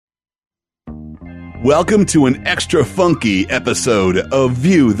Welcome to an extra funky episode of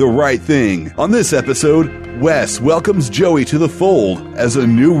View the Right Thing. On this episode, Wes welcomes Joey to the fold as a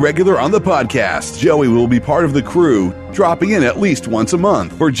new regular on the podcast. Joey will be part of the crew, dropping in at least once a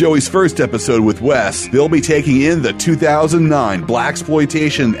month. For Joey's first episode with Wes, they'll be taking in the 2009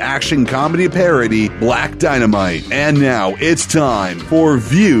 blaxploitation action comedy parody, Black Dynamite. And now it's time for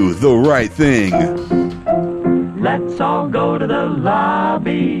View the Right Thing. Let's all go to the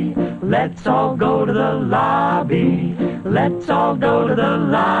lobby. Let's all go to the lobby. Let's all go to the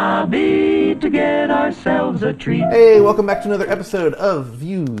lobby to get ourselves a treat. Hey, welcome back to another episode of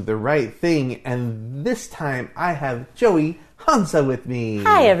View the Right Thing. And this time I have Joey HONSA with me.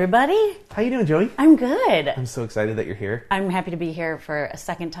 Hi, everybody. How you doing, Joey? I'm good. I'm so excited that you're here. I'm happy to be here for a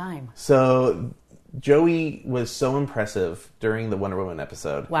second time. So, Joey was so impressive during the Wonder Woman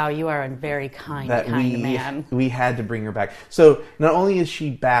episode. Wow, you are a very kind man. We had to bring her back. So, not only is she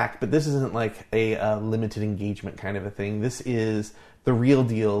back, but this isn't like a limited engagement kind of a thing. This is the real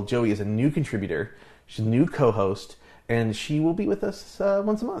deal. Joey is a new contributor. She's a new co-host. And she will be with us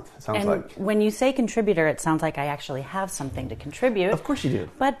once a month, it sounds like. When you say contributor, it sounds like I actually have something to contribute. Of course you do.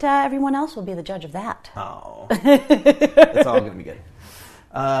 But everyone else will be the judge of that. Oh. It's all going to be good.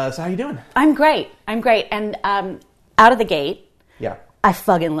 So how you doing? I'm great. And out of the gate, yeah, I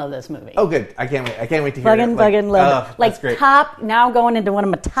fucking love this movie. Oh, good. I can't wait to hear it. Fucking love it. Like, that's great. top, now going into one of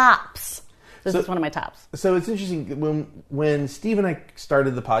my tops. This is one of my tops. So it's interesting. When Steve and I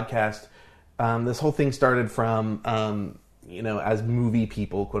started the podcast, this whole thing started from, as movie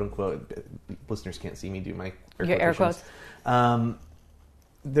people, quote unquote. Listeners can't see me do my air quotes.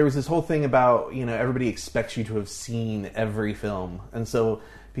 There was this whole thing about, everybody expects you to have seen every film. And so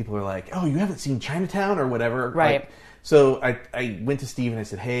people are like, oh, you haven't seen Chinatown or whatever. Right. So I went to Steve and I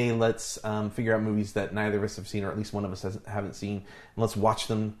said, hey, let's figure out movies that neither of us have seen, or at least one of us haven't seen. And let's watch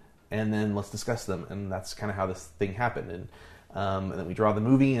them and then let's discuss them. And that's kind of how this thing happened. And then we draw the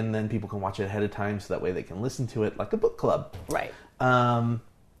movie and then people can watch it ahead of time so that way they can listen to it like a book club. Right.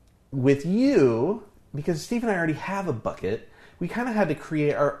 With you, because Steve and I already have a bucket, we kind of had to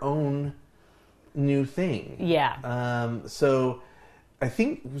create our own new thing. Yeah. So I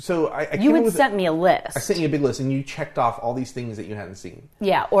think I you had sent me a list. I sent you a big list, and you checked off all these things that you hadn't seen.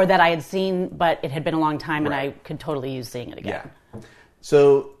 Yeah, or that I had seen, but it had been a long time, right. and I could totally use seeing it again. Yeah.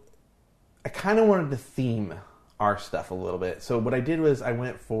 So I kind of wanted to theme our stuff a little bit. So what I did was I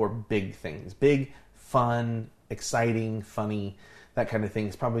went for big things, big, fun, exciting, funny, that kind of thing.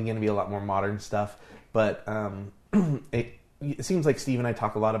 It's probably going to be a lot more modern stuff, but it seems like Steve and I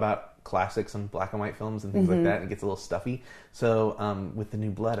talk a lot about classics and black and white films and things like that, and it gets a little stuffy. So with the new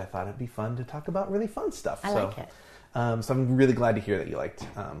blood, I thought it'd be fun to talk about really fun stuff. I like it. So I'm really glad to hear that you liked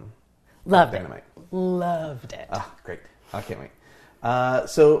Loved Dynamite. It. Loved it. Ah, great. I can't wait.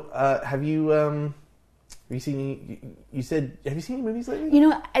 So have you seen? You said, have you seen any movies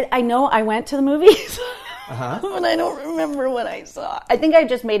lately? I know I went to the movies, Uh-huh. but I don't remember what I saw. I think I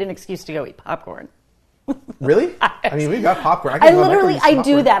just made an excuse to go eat popcorn. Really? I mean, we've got popcorn. I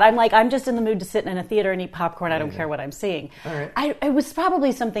do that. I'm just in the mood to sit in a theater and eat popcorn. I don't care what I'm seeing. All right. It was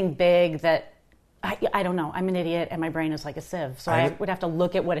probably something big that, I don't know. I'm an idiot and my brain is like a sieve. So I would have to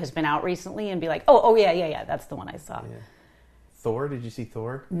look at what has been out recently and be like, oh yeah, that's the one I saw. Yeah. Thor? Did you see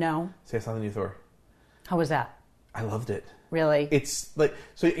Thor? No. See, I saw the new Thor. How was that? I loved it. Really? It's like,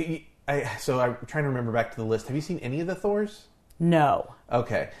 so I'm trying to remember back to the list. Have you seen any of the Thors? No.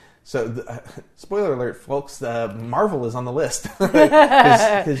 Okay. So, spoiler alert, folks, Marvel is on the list.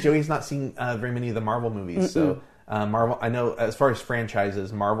 Because Joey's not seen very many of the Marvel movies. Mm-mm. So, Marvel, I know, as far as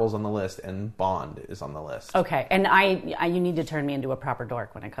franchises, Marvel's on the list and Bond is on the list. Okay. And you need to turn me into a proper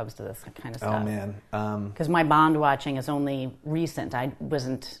dork when it comes to this kind of stuff. Oh, man. Because my Bond watching is only recent. I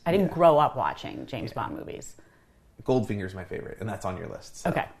didn't grow up watching James Bond movies. Goldfinger's my favorite, and that's on your list. So,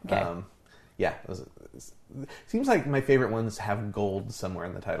 okay. Yeah. Seems like my favorite ones have gold somewhere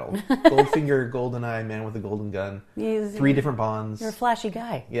in the title. Goldfinger, Goldeneye, Man with a Golden Gun. 3 different Bonds. You're a flashy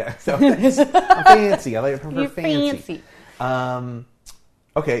guy. Yeah. So I'm fancy. I like to prefer You're fancy.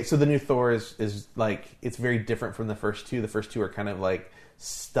 Okay, so the new Thor is like, it's very different from the first two. The first two are kind of like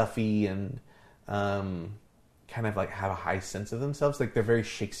stuffy and kind of like have a high sense of themselves. Like they're very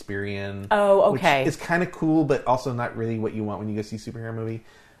Shakespearean. Oh, okay. Which is kind of cool, but also not really what you want when you go see a superhero movie.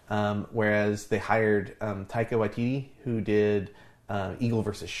 Whereas they hired Taika Waititi, who did Eagle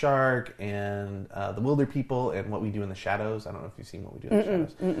vs. Shark and The Wilder People and What We Do in the Shadows. I don't know if you've seen What We Do in the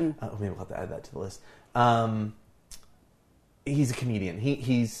Shadows. Maybe we'll have to add that to the list. He's a comedian.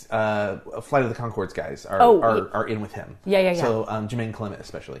 He's Flight of the Conchords guys are in with him. Yeah. So Jermaine Clement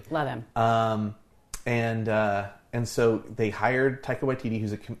especially. Love him. And And so they hired Taika Waititi,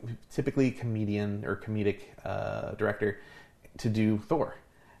 who's typically a comedian or comedic director, to do Thor.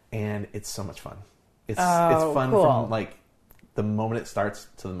 And it's so much fun. It's fun cool. from like the moment it starts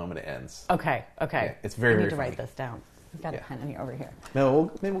to the moment it ends. Okay. Yeah, it's very, very I need to funny. write this down. I've got a pen in here over here.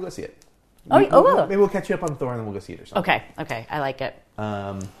 No, maybe we'll go see it. Maybe we'll catch you up on Thor and then we'll go see it or something. Okay. I like it.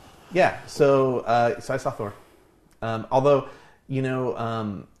 So I saw Thor. Although,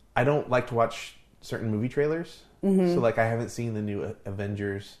 I don't like to watch certain movie trailers. Mm-hmm. So like I haven't seen the new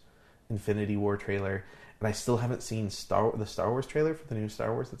Avengers Infinity War trailer, and I still haven't seen the Star Wars trailer for the new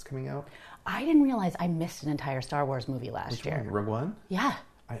Star Wars that's coming out. I didn't realize I missed an entire Star Wars movie last year. Rogue One? Yeah.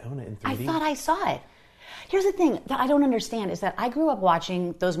 I own it in 3D. I thought I saw it. Here's the thing that I don't understand is that I grew up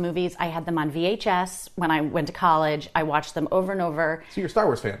watching those movies. I had them on VHS when I went to college. I watched them over and over. So you're a Star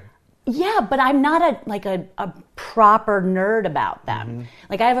Wars fan? Yeah, but I'm not a proper nerd about them. Mm-hmm.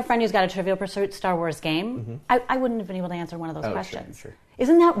 Like I have a friend who's got a Trivial Pursuit Star Wars game. Mm-hmm. I wouldn't have been able to answer one of those questions. Sure.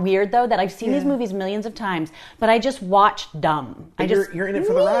 Isn't that weird though that I've seen these movies millions of times, but I just watched dumb. You're in it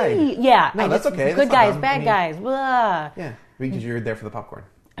for the ride. Yeah, no, that's okay. Good that's guys, bad guys. Blah. Yeah, because you're there for the popcorn.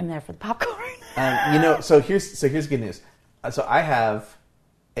 I'm there for the popcorn. So here's good news. So I have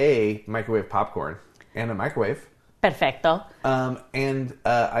a microwave popcorn and a microwave. Perfecto. And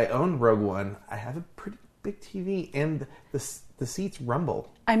I own Rogue One. I have a pretty big TV, and the seats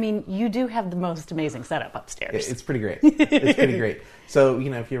rumble. I mean, you do have the most amazing setup upstairs. It's pretty great. It's pretty great. So,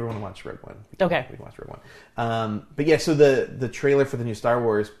 if you ever want to watch Rogue One, we can watch Rogue One. But yeah, so the trailer for the new Star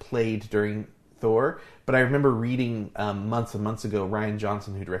Wars played during Thor, but I remember reading months and months ago, Rian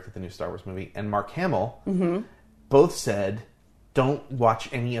Johnson, who directed the new Star Wars movie, and Mark Hamill both said, don't watch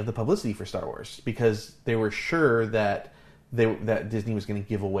any of the publicity for Star Wars, because they were sure that Disney was going to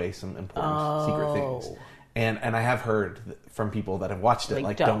give away some important secret things. And I have heard from people that have watched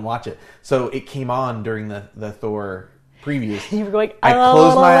it, don't watch it. So it came on during the Thor previews. You were going, I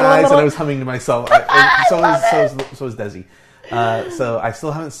closed my eyes and I was humming to myself. So was Desi. So I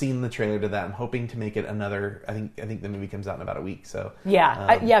still haven't seen the trailer to that. I'm hoping to make it another. I think the movie comes out in about a week. So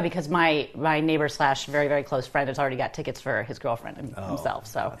because my neighbor / very, very close friend has already got tickets for his girlfriend and himself.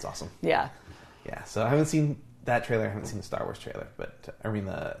 So that's awesome. Yeah. So I haven't seen that trailer. I haven't seen the Star Wars trailer,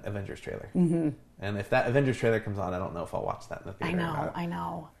 the Avengers trailer. Mm-hmm. And if that Avengers trailer comes on, I don't know if I'll watch that in the theater. I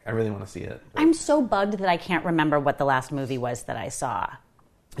know. I really want to see it. I'm so bugged that I can't remember what the last movie was that I saw.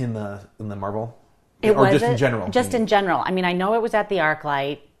 In the Marvel. In general? Just in general. I mean, I know it was at the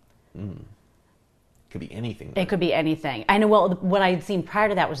ArcLight. Could be anything. It could be anything. I know. Well, what I'd seen prior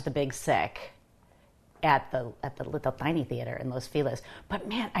to that was The Big Sick at the little tiny theater in Los Feliz. But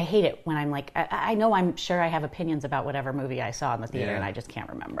man, I hate it when I'm like, I know I'm sure I have opinions about whatever movie I saw in the theater, and I just can't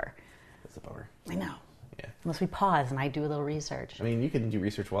remember. That's a bummer. I know. Yeah. Unless we pause and I do a little research. I mean, you can do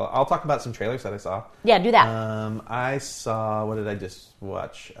research. Well, I'll talk about some trailers that I saw. Yeah, do that. I saw. What did I just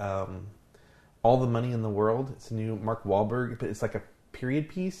watch? All the Money in the World. It's a new Mark Wahlberg, but it's like a period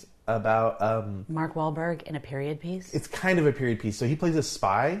piece about Mark Wahlberg in a period piece. It's kind of a period piece. So he plays a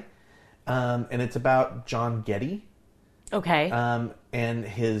spy, and it's about John Getty. Okay. And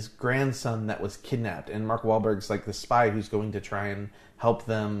his grandson that was kidnapped, and Mark Wahlberg's like the spy who's going to try and help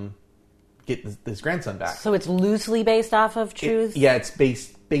them get his grandson back. So it's loosely based off of truth? It's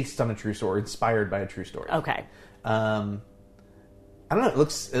based on a true story, inspired by a true story. Okay. I don't know.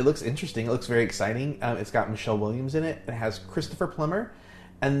 It looks interesting. It looks very exciting. It's got Michelle Williams in it. It has Christopher Plummer,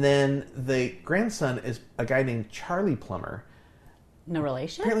 and then the grandson is a guy named Charlie Plummer. No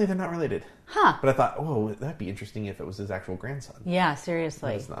relation? Apparently, they're not related. Huh? But I thought, that'd be interesting if it was his actual grandson. Yeah,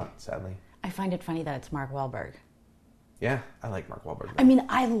 seriously. But it's not, sadly. I find it funny that it's Mark Wahlberg. Yeah, I like Mark Wahlberg. I mean,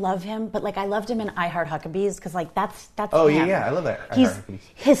 I love him, but I loved him in I Heart Huckabees because that's Oh him. yeah, I love that. He's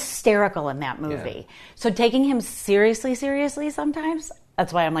hysterical in that movie. Yeah. So taking him seriously sometimes.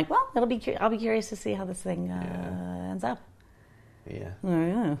 That's why I'm like, well, I'll be curious to see how this thing ends up. Yeah.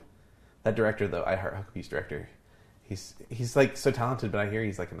 Yeah. That director though, I Heart Huckabees director. He's like so talented, but I hear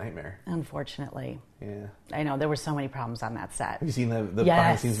he's like a nightmare. Unfortunately. Yeah. I know there were so many problems on that set. Have you seen the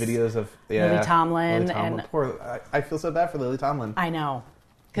behind the scenes videos of Lily Tomlin and I feel so bad for Lily Tomlin. I know.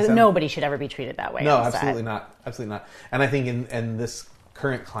 Because nobody should ever be treated that way. No, on absolutely set. not. Absolutely not. And I think in this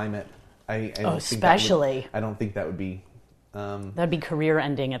current climate, I don't especially. I don't think that would be that'd be career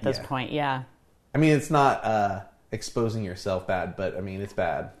ending at this point, yeah. I mean, it's not exposing yourself bad, but I mean, it's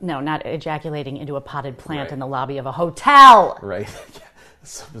bad. No, not ejaculating into a potted plant in the lobby of a hotel. Right.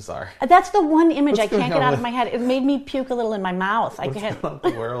 It's so bizarre. That's the one image I can't get out of my head. It made me puke a little in my mouth. What's going on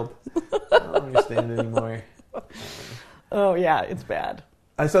with the world? I don't understand it anymore. Oh, yeah, it's bad.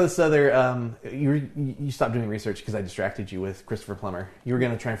 I saw this other. You stopped doing research because I distracted you with Christopher Plummer. You were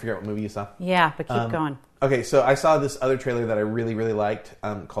going to try and figure out what movie you saw. Yeah, but keep going. Okay, so I saw this other trailer that I really, really liked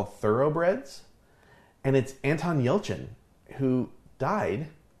called Thoroughbreds. And it's Anton Yelchin, who died.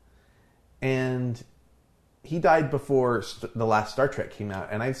 And he died before the last Star Trek came out.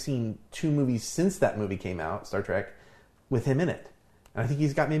 And I've seen 2 movies since that movie came out, Star Trek, with him in it. And I think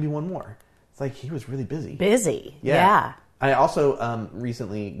he's got maybe one more. It's like he was really busy. Busy, yeah. I also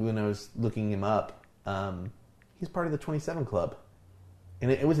recently, when I was looking him up, he's part of the 27 Club. And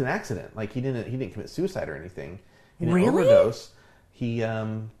it was an accident. Like, he didn't commit suicide or anything. He didn't overdose. He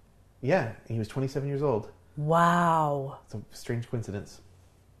was 27 years old. Wow. It's a strange coincidence.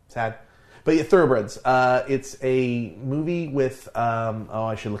 Sad. But yeah, Thoroughbreds. It's a movie with,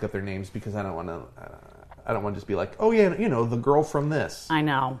 I should look up their names because I don't want to just be like, oh yeah, the girl from this. I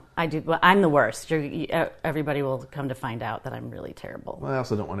know. I do. Well, I'm the worst. Everybody will come to find out that I'm really terrible. Well, I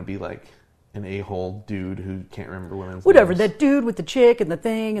also don't want to be like an a-hole dude who can't remember women's Whatever, names. that dude with the chick and the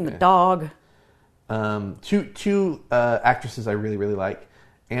thing and the dog. Two actresses I really, really like.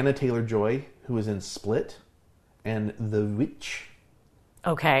 Anna Taylor-Joy, who was in Split and The Witch.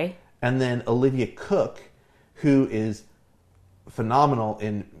 Okay. And then Olivia Cooke, who is phenomenal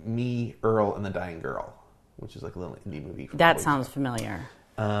in Me, Earl, and the Dying Girl, which is like a little indie movie. That sounds familiar.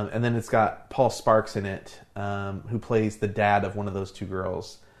 And then it's got Paul Sparks in it, who plays the dad of one of those 2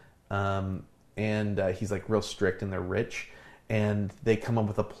 girls. And he's like real strict and they're rich. And they come up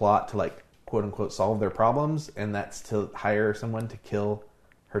with a plot to like, quote unquote, solve their problems. And that's to hire someone to kill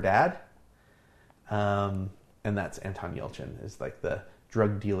her dad. And that's Anton Yelchin, is like the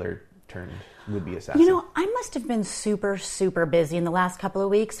drug dealer turned would-be assassin. I must have been super, super busy in the last couple of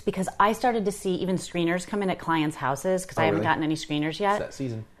weeks because I started to see even screeners come in at clients' houses because I haven't gotten any screeners yet. It's that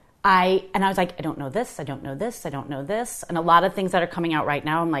season. I was like, I don't know this, I don't know this, I don't know this. And a lot of things that are coming out right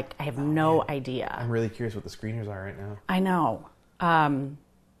now, I'm like, I have no idea. I'm really curious what the screeners are right now. I know. I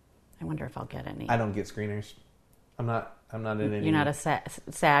wonder if I'll get any. I don't get screeners. I'm not in any. You're not a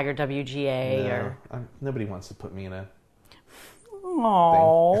SAG or WGA or... Nobody wants to put me in a...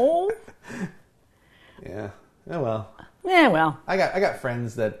 Aww. Yeah. Oh well. Yeah, well. I got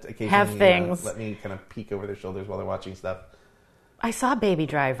friends that occasionally have things. Let me kind of peek over their shoulders while they're watching stuff. I saw Baby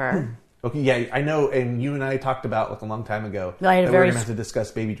Driver. Okay, yeah, I know, and you and I talked about like a long time ago I had a that very we're going to have to discuss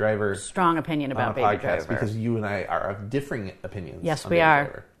Baby Driver. Strong opinion about on a Baby podcast Driver because you and I are of differing opinions. Yes, on we Baby are.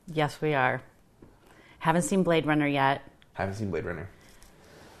 Driver. Yes, we are. Haven't seen Blade Runner yet. Haven't seen Blade Runner.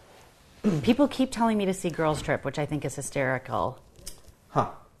 People keep telling me to see Girls Trip, which I think is hysterical.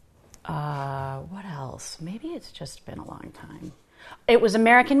 Huh. What else? Maybe it's just been a long time. It was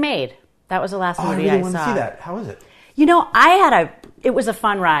American Made. That was the last movie I really I want saw. to see that. How is it? It was a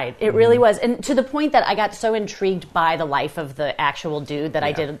fun ride. It really was. And to the point that I got so intrigued by the life of the actual dude that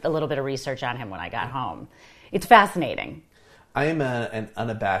I did a little bit of research on him when I got home. It's fascinating. I am an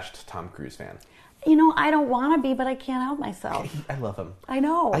unabashed Tom Cruise fan. I don't want to be, but I can't help myself. I love him. I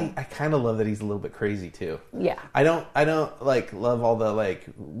know. I kind of love that he's a little bit crazy too. Yeah. I don't like love all the like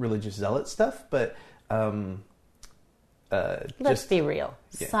religious zealot stuff, but Let's be real.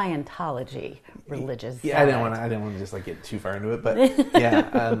 Yeah. Scientology, religious. Yeah, zealot. I didn't want to just like get too far into it, but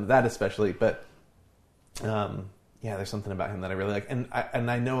yeah, that especially. But there's something about him that I really like, and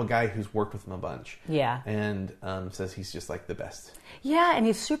I know a guy who's worked with him a bunch. Yeah. And says he's just like the best. Yeah, and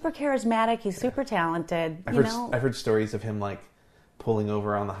he's super charismatic. He's super talented. I've heard stories of him like pulling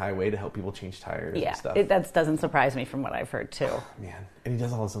over on the highway to help people change tires and stuff. That doesn't surprise me from what I've heard too. Man, and he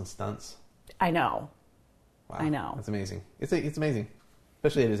does all his own stunts. I know. Wow, I know. That's amazing. It's amazing,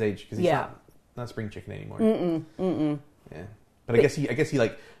 especially at his age because he's not spring chicken anymore. Yeah, but I guess he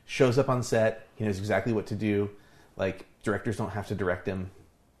like shows up on set. He knows exactly what to do. Like directors don't have to direct him.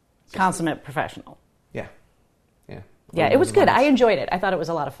 Consummate professional. Yeah. Yeah, it was good. I enjoyed it. I thought it was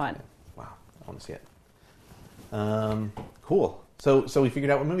a lot of fun. Wow, I want to see it. Cool. So we figured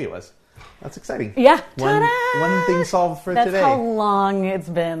out what movie it was. That's exciting. Yeah. One thing solved for today. That's how long it's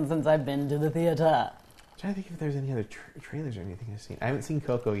been since I've been to the theater. I'm trying to think if there's any other trailers or anything I've seen. I haven't seen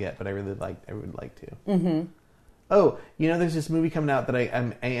Coco yet, but I would like to. Mm-hmm. Oh, there's this movie coming out that I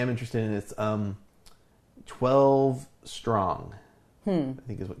am interested in. It's 12 Strong. I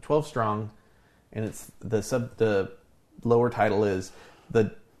think is what 12 Strong, and it's the lower title is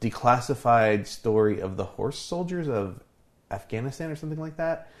The Declassified Story of the Horse Soldiers of Afghanistan or something like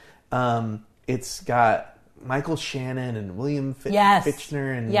that. It's got Michael Shannon and William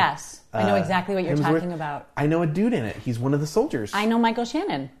Fichtner. And, yes. I know exactly what you're talking about. I know a dude in it. He's one of the soldiers. I know Michael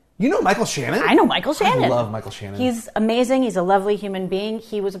Shannon. You know Michael Shannon? I know Michael Shannon. I love Michael Shannon. He's amazing. He's a lovely human being.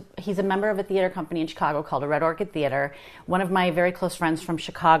 He's a member of a theater company in Chicago called the Red Orchid Theater. One of my very close friends from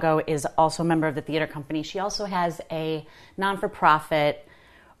Chicago is also a member of the theater company. She also has a non-for-profit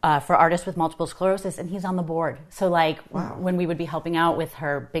for artists with multiple sclerosis, and he's on the board. So, like, Wow. when we would be helping out with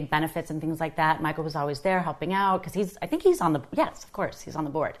her big benefits and things like that, Michael was always there helping out because I think he's on the, yes, of course, he's on the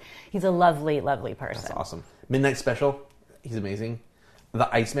board. He's a lovely, lovely person. That's awesome. Midnight Special, he's amazing.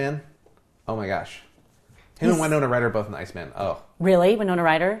 The Iceman, oh my gosh. Him and Winona Ryder are both in The Iceman. Oh. Really? Winona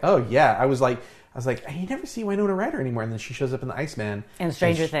Ryder? Oh, yeah. I was like, you never see Winona Ryder anymore. And then she shows up in The Iceman. And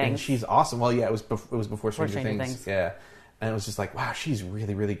Stranger Things. And she's awesome. Well, yeah, it was before Stranger Stranger Things. Things. Yeah. And it was just like, wow, she's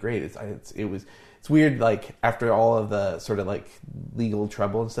really, really great. It's weird, like, after all of the sort of, like, legal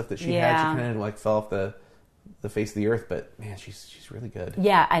trouble and stuff that she had, she kind of, like, fell off the face of the earth. But, man, she's really good.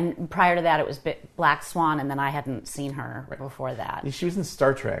 Yeah, and prior to that, it was Black Swan, and then I hadn't seen her before that. Yeah, she was in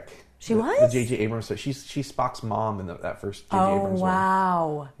Star Trek. She was? The J.J. Abrams. So she's Spock's mom in that first J.J. Abrams one. Oh,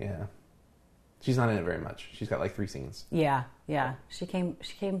 wow. Yeah. She's not in it very much. She's got, like, 3 scenes. Yeah. She came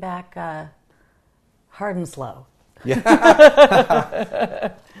back hard and slow.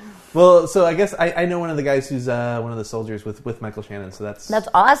 Yeah. Well, so I guess I know one of the guys who's one of the soldiers with Michael Shannon. So that's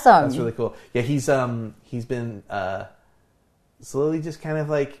awesome. That's really cool. Yeah, he's been slowly just kind of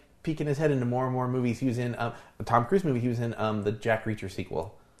like peeking his head into more and more movies. He was in a Tom Cruise movie. He was in the Jack Reacher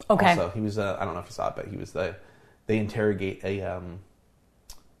sequel. Okay. Also, he was I don't know if you saw it, but he was they interrogate a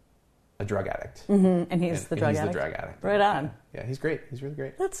drug addict. Mm-hmm. And he's the drug addict. Right on. Yeah, he's great. He's really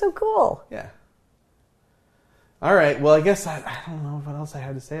great. That's so cool. Yeah. All right. Well, I guess I don't know what else I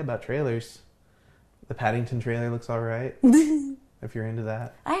had to say about trailers. The Paddington trailer looks all right. If you're into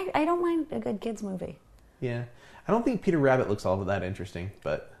that. I don't mind a good kids movie. Yeah. I don't think Peter Rabbit looks all that interesting,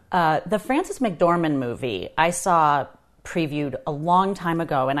 but... The Frances McDormand movie I saw previewed a long time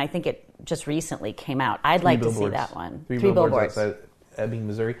ago, and I think it just recently came out. I'd like to see that one. Three billboards outside Ebbing,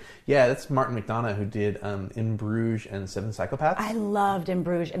 Missouri. Yeah, that's Martin McDonagh who did In Bruges and Seven Psychopaths. I loved In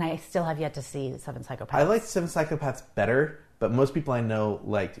Bruges, and I still have yet to see Seven Psychopaths. I liked Seven Psychopaths better, but most people I know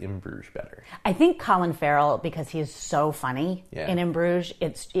liked In Bruges better. I think Colin Farrell, because he is so funny in Bruges,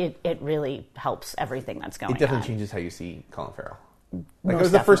 it really helps everything that's going on. It definitely changes how you see Colin Farrell. Like, it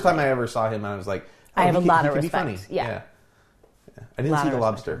was the first time I ever saw him, and I was like, I have a lot of respect. Funny. Yeah. I didn't see The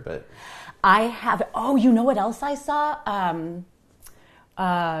Lobster, but... I have... Oh, you know what else I saw?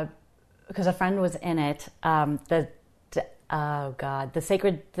 Because a friend was in it. The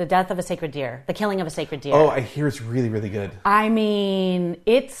death of a sacred deer. The killing of a sacred deer. Oh, I hear it's really, really good. I mean,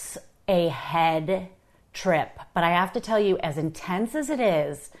 it's a head trip. But I have to tell you, as intense as it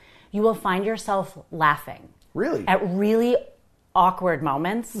is, you will find yourself laughing. Really? At really awkward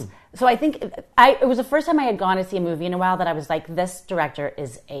moments. So I think it was the first time I had gone to see a movie in a while that I was like, this director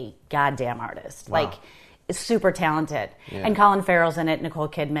is a goddamn artist. Wow. Like, super talented. And Colin Farrell's in it, Nicole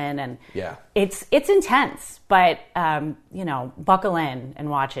Kidman, and it's intense, but buckle in and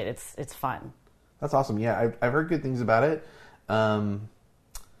watch it. It's fun. That's awesome. Yeah, I've heard good things about it. I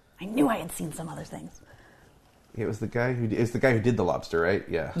knew I had seen some other things. It was the guy who did The Lobster, right?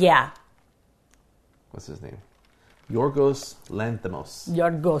 Yeah. Yeah. What's his name? Yorgos Lanthimos.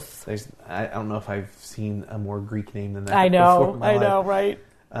 Yorgos. I don't know if I've seen a more Greek name than that. I know, life. right?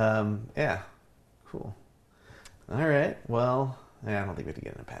 Yeah. Cool. All right. Well, I don't think we have to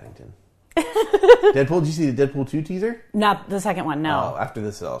get into Paddington. Deadpool. Did you see the Deadpool 2 teaser? Not the second one. No. Oh, after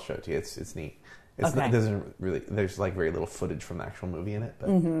this, I'll show it to you. It's neat. It doesn't really. There's like very little footage from the actual movie in it, but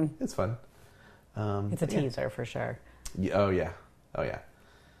it's fun. It's a teaser for sure. Oh yeah.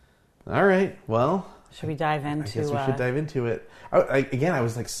 All right. Well, should we dive into? I guess we should dive into it. I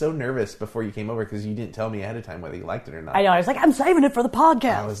was like so nervous before you came over because you didn't tell me ahead of time whether you liked it or not. I know. I was like, I'm saving it for the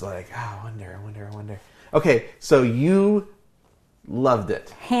podcast. I was like, I wonder. Okay, so you loved it.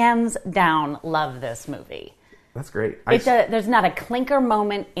 Hands down, love this movie. That's great. There's not a clinker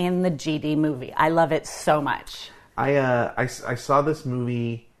moment in the GD movie. I love it so much. I saw this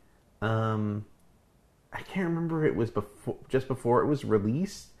movie. I can't remember. It was just before it was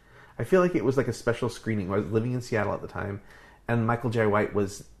released. I feel like it was like a special screening. I was living in Seattle at the time, and Michael J. White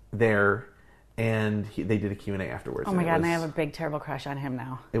was there, and they did a Q&A afterwards. Oh my God, and I have a big, terrible crush on him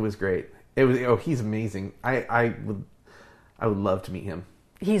now. It was great. He's amazing. I would love to meet him.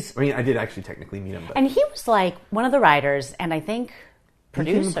 I did actually technically meet him. But. And he was like one of the writers, and I think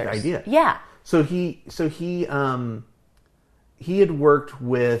producers. He came up with the idea. Yeah. So he had worked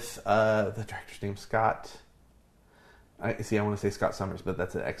with the director's name, Scott. I want to say Scott Summers, but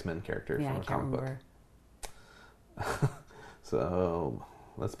that's an X-Men character from a comic book. So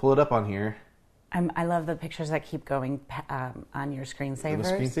let's pull it up on here. I love the pictures that keep going on your screensavers. The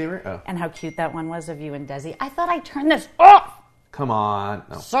screensaver? Oh. And how cute that one was of you and Desi. I thought I turned this off! Come on.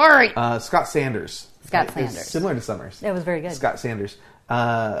 No. Sorry! Scott Sanders. Scott Sanders. It's similar to Summers. It was very good. Scott Sanders.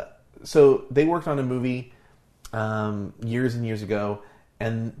 So they worked on a movie years and years ago,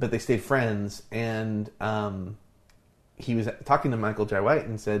 but they stayed friends, and he was talking to Michael Jai White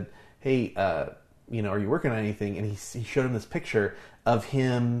and said, "Hey, are you working on anything?" And he showed him this picture of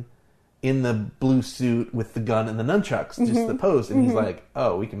him in the blue suit with the gun and the nunchucks, just the pose, and he's like,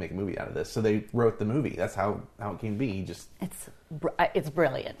 "Oh, we can make a movie out of this." So they wrote the movie. That's how it came to be. It's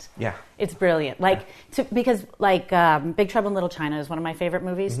brilliant. Yeah, it's brilliant. Because Big Trouble in Little China is one of my favorite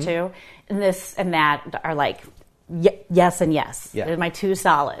movies too, and this and that are like yes and yes. Yeah, they're my two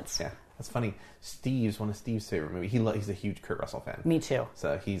solids. Yeah, that's funny. One of Steve's favorite movies. He's a huge Kurt Russell fan. Me too.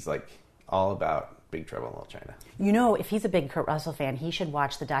 So he's like all about Big Trouble in Little China. If he's a big Kurt Russell fan, he should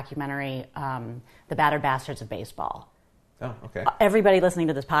watch the documentary, The Battered Bastards of Baseball. Oh, okay. Everybody listening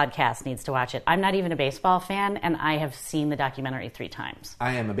to this podcast needs to watch it. I'm not even a baseball fan, and I have seen the documentary 3 times.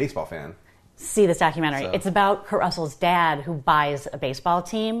 I am a baseball fan. See this documentary. So. It's about Kurt Russell's dad who buys a baseball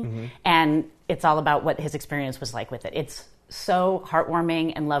team, and it's all about what his experience was like with it. It's so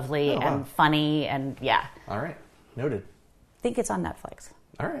heartwarming and lovely and funny, and yeah. All right. Noted. I think it's on Netflix.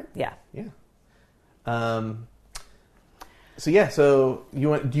 All right. Yeah. Yeah. So do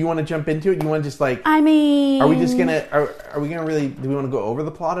you want to jump into it? You want to just like? I mean, are we just gonna? Are we gonna really? Do we want to go over the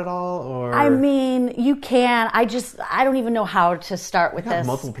plot at all? Or I mean, you can. I don't even know how to start with this.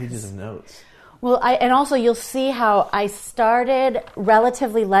 Multiple pages of notes. Well, and also you'll see how I started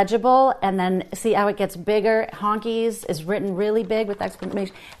relatively legible, and then see how it gets bigger. Honkies is written really big with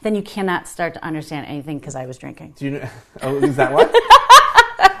exclamation. Then you cannot start to understand anything because I was drinking. Do you know? Oh, is that what?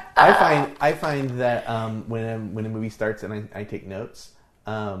 I find that when a movie starts and I take notes,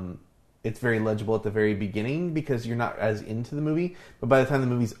 it's very legible at the very beginning because you're not as into the movie. But by the time the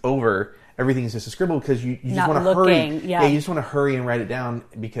movie's over, everything is just a scribble because you just want to hurry. Yeah, you just want to hurry and write it down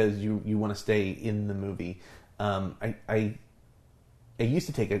because you want to stay in the movie. I used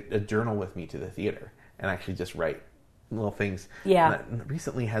to take a journal with me to the theater and actually just write little things. Yeah. And I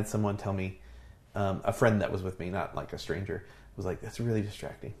recently had someone tell me, a friend that was with me, not like a stranger, was like, "That's really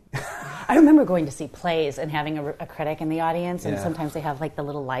distracting." I remember going to see plays and having a critic in the audience, and Yeah. sometimes they have like the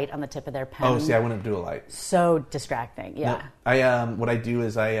little light on the tip of their pen. Oh, see, I wouldn't do a light. So distracting. Yeah. No, what I do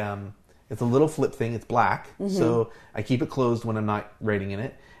is it's a little flip thing. It's black, so I keep it closed when I'm not writing in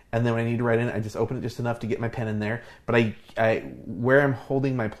it, and then when I need to write in it, I just open it just enough to get my pen in there. But I where I'm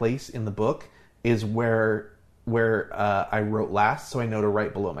holding my place in the book is where I wrote last, so I know to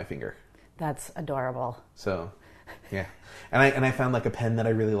write below my finger. That's adorable. So, yeah. And I found like a pen that I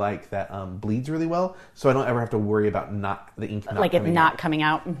really like that bleeds really well, so I don't ever have to worry about the ink not like coming it not out. coming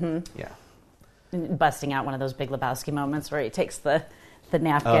out. Mm-hmm. Yeah. Busting out one of those Big Lebowski moments where he takes the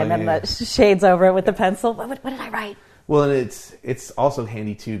napkin and the shades over it with the pencil. What did I write? Well, and it's also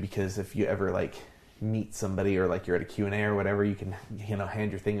handy too because if you ever like meet somebody or like you're at a Q&A or whatever, you can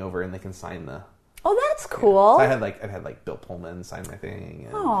hand your thing over and they can sign the. Oh, that's cool. So I've had like Bill Pullman sign my thing.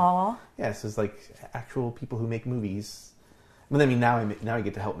 Aww. Yeah, so it's like actual people who make movies. Well, I mean, now I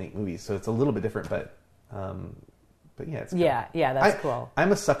get to help make movies, so it's a little bit different, but yeah, it's cool. Yeah, that's cool.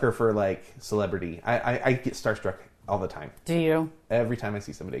 I'm a sucker for like celebrity. I get starstruck all the time. Do you? Every time I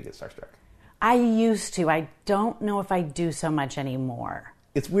see somebody, I get starstruck. I used to. I don't know if I do so much anymore.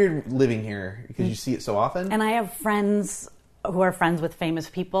 It's weird living here because you see it so often. And I have friends who are friends with famous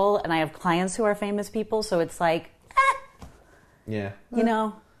people, and I have clients who are famous people, so it's like, Yeah.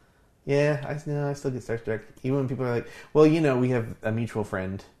 Yeah, I still get starstruck. Even when people are like, well, we have a mutual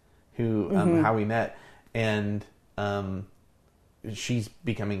friend who, how we met, and she's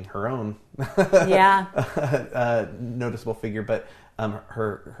becoming her own noticeable figure. But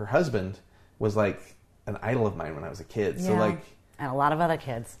her husband was like an idol of mine when I was a kid. yeah. So like, and a lot of other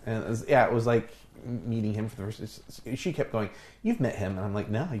kids. and it was like meeting him for the first. She kept going, "You've met him," and I'm like,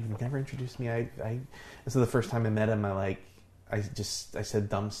 "No, you've never introduced me." And so the first time I met him, I said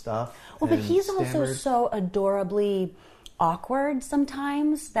dumb stuff. Well, but he's stammered. also so adorably awkward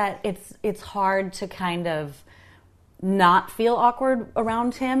sometimes that it's hard to kind of not feel awkward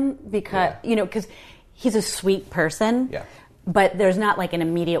around him because because he's a sweet person. Yeah. But there's not like an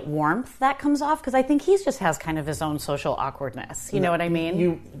immediate warmth that comes off because I think he just has kind of his own social awkwardness. You know what I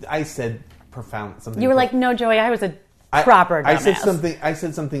mean? I said profound something. You were like, "No, Joey, I was a proper dumbass." I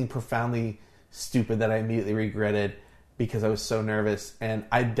said something profoundly stupid that I immediately regretted because I was so nervous, and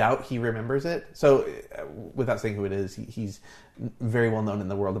I doubt he remembers it. So, without saying who it is, he's very well known in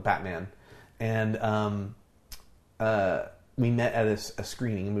the world of Batman, and we met at a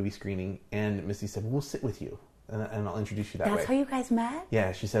movie screening, and Missy said, "We'll sit with you, and I'll introduce you that way." That's how you guys met?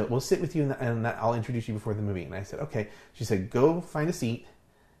 Yeah, she said, "We'll sit with you, and I'll introduce you before the movie." And I said, "Okay." She said, "Go find a seat."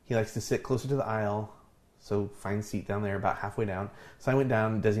 He likes to sit closer to the aisle, so find a seat down there about halfway down. So I went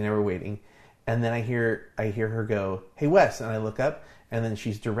down, Desi and I were waiting, And then I hear her go, "Hey, Wes," and I look up, and then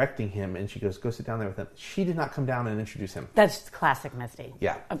she's directing him, and she goes, "Go sit down there with him." She did not come down and introduce him. That's classic Misty.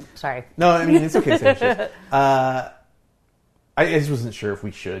 Yeah. I'm sorry. No, I mean, it's okay to say I just wasn't sure if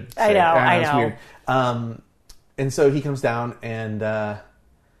we should say. I know. It's weird. And so he comes down, and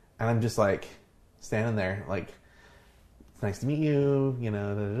I'm just like standing there, like, "It's nice to meet you," da,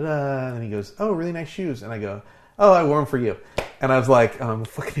 da, da. And then he goes, "Oh, really nice shoes." And I go, "Oh, I wore them for you." And I was like, "Oh, I'm a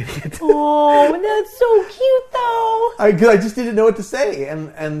fucking idiot." Oh, that's so cute, though. I just didn't know what to say,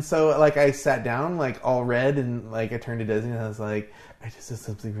 and so like I sat down like all red, and like I turned to Desi and I was like, "I just said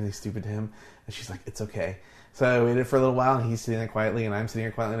something really stupid to him," and she's like, "It's okay." So I waited for a little while, and he's sitting there quietly, and I'm sitting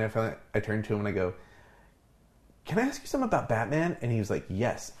here quietly, and I turned to him and I go, "Can I ask you something about Batman?" And he was like,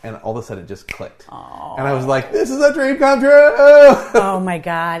 "Yes." And all of a sudden it just clicked. Aww. And I was like, "This is a dream come true." Oh my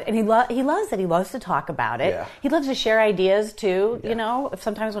God. And he loves it. He loves to talk about it. Yeah. He loves to share ideas too, Yeah.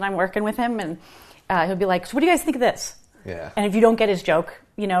 Sometimes when I'm working with him, and he'll be like, "So what do you guys think of this?" Yeah. And if you don't get his joke,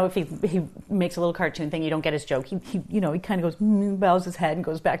 if he makes a little cartoon thing, you don't get his joke, he kind of goes, bows his head and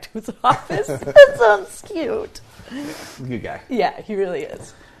goes back to his office. That sounds cute. Good guy. Yeah, he really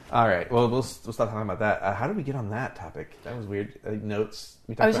is. All right. Well, we'll stop talking about that. How did we get on that topic? That was weird. Notes.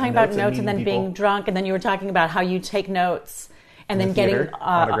 I was talking about notes and then meeting being people. drunk, and then you were talking about how you take notes and In then the getting theater,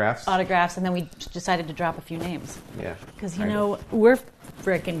 autographs. and then we decided to drop a few names. Yeah. Because, we're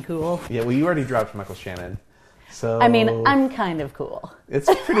freaking cool. Yeah, well, you already dropped Michael Shannon. So I mean, I'm kind of cool. It's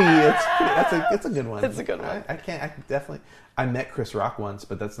pretty. It's a good one. It's a good one. I met Chris Rock once,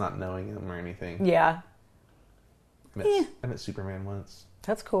 but that's not knowing him or anything. Yeah. I met Superman once.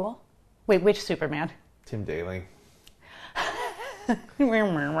 That's cool. Wait, which Superman? Tim Daly.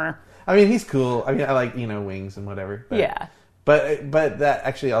 Yeah. I mean, he's cool. I mean, I like wings and whatever. But that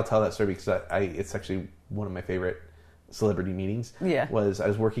actually, I'll tell that story because it's actually one of my favorite celebrity meetings. Yeah. I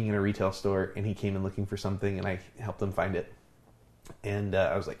was working in a retail store and he came in looking for something and I helped him find it. And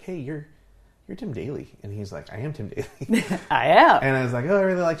I was like, "Hey, you're Tim Daly," and he's like, "I am Tim Daly." I am. And I was like, "Oh, I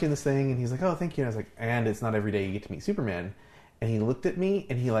really liked you in this thing," and he's like, "Oh, thank you." And I was like, "And it's not every day you get to meet Superman." And he looked at me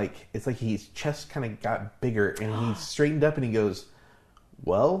and it's like his chest kind of got bigger and he straightened up and he goes,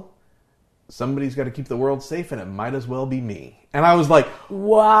 "Well, somebody's got to keep the world safe and it might as well be me." And I was like,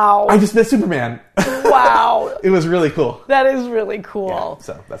 wow. I just met Superman. Wow. It was really cool. That is really cool. Yeah,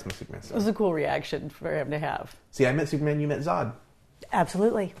 so that's my Superman story. It was a cool reaction for him to have. See, I met Superman, you met Zod.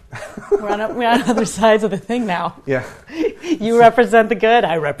 Absolutely. We're on other sides of the thing now. Yeah. You represent the good,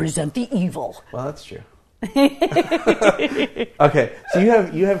 I represent the evil. Well, that's true. Okay, so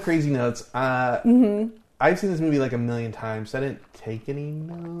you have crazy notes. I've seen this movie like a million times. I didn't take any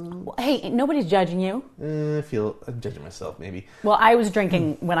notes. Well, hey, nobody's judging you. I'm judging myself, maybe. Well, I was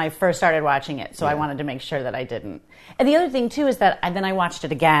drinking when I first started watching it, so I wanted to make sure that I didn't. And the other thing, too, is that then I watched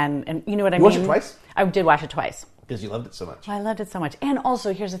it again, and you know what I mean? You watched it twice? I did watch it twice. Because you loved it so much. I loved it so much. And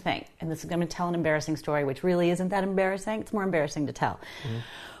also, here's the thing, and this is going to tell an embarrassing story, which really isn't that embarrassing. It's more embarrassing to tell. Mm-hmm.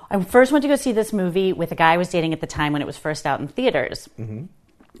 I first went to go see this movie with a guy I was dating at the time when it was first out in theaters. Mm-hmm.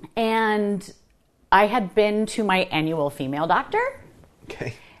 And I had been to my annual female doctor.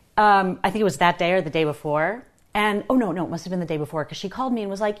 Okay. I think it was that day or the day before. And, no, it must have been the day before, because she called me and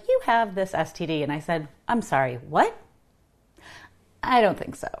was like, "You have this STD." And I said, "I'm sorry, what?" "I don't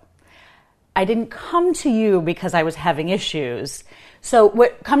think so. I didn't come to you because I was having issues." So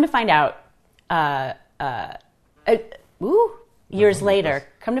come to find out, years later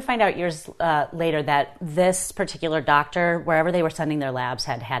that this particular doctor, wherever they were sending their labs,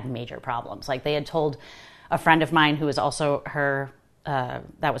 had major problems. Like they had told a friend of mine who was also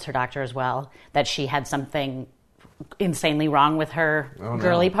that was her doctor as well, that she had something insanely wrong with her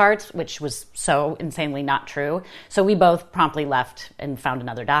girly parts, which was so insanely not true. So we both promptly left and found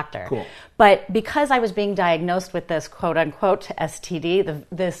another doctor. Cool. But because I was being diagnosed with this quote-unquote STD,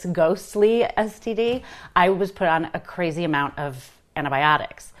 this ghostly STD, I was put on a crazy amount of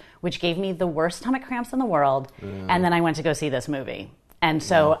antibiotics, which gave me the worst stomach cramps in the world. And then I went to go see this movie. And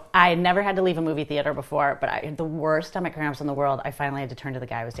so I had never had to leave a movie theater before, but I had the worst stomach cramps in the world. I finally had to turn to the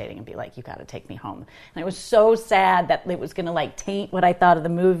guy I was dating and be like, "You got to take me home." And it was so sad that it was going to taint what I thought of the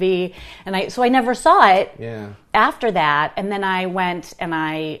movie. And so I never saw it after that. And then I went and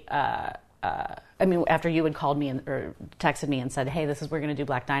after you had called me or texted me and said, "Hey, we're going to do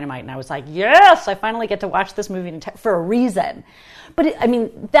Black Dynamite." And I was like, yes, I finally get to watch this movie for a reason. But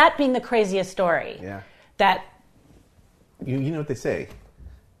that being the craziest story. Yeah. That... You know what they say?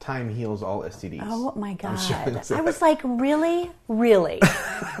 Time heals all STDs. Oh my God. Sure I was like, really? Really?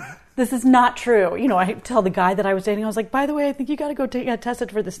 This is not true. I tell the guy that I was dating, I was like, "By the way, I think you got to go get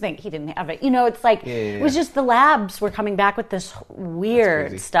tested for this thing." He didn't have it. It's like, It was just the labs were coming back with this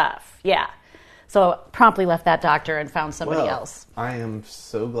weird stuff. Yeah. So promptly left that doctor and found somebody Well, else. I am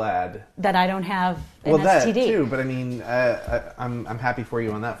so glad. That I don't have an Well, that STD. too, but I mean, I'm happy for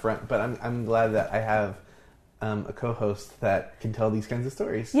you on that front. But I'm glad that I have a co-host that can tell these kinds of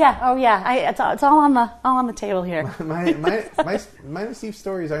stories. Yeah. Oh, yeah. It's all on the table here. Mine and Steve's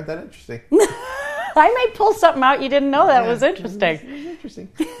stories aren't that interesting. I may pull something out you didn't know that was interesting. It was interesting.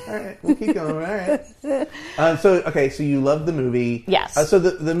 All right, we'll keep going. All right. So you love the movie. Yes. So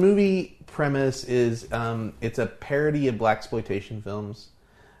the movie premise is it's a parody of blaxploitation films.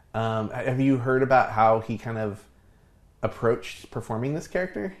 Have you heard about how he kind of approached performing this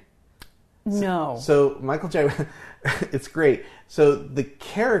character? No. So Michael J. It's great. So the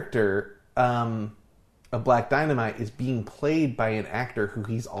character of Black Dynamite is being played by an actor who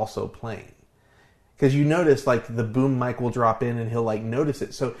he's also playing. Because you notice, like, the boom mic will drop in and he'll, like, notice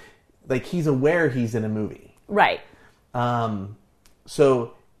it. So, like, he's aware he's in a movie. Right.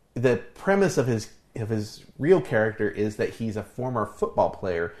 So the premise of his real character is that he's a former football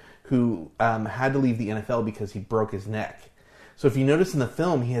player who had to leave the NFL because he broke his neck. So if you notice in the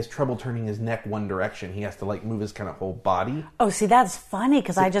film, he has trouble turning his neck one direction. He has to, like, move his kind of whole body. Oh, see, that's funny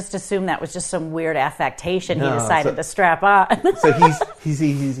because I just assumed that was just some weird affectation he decided to strap on. So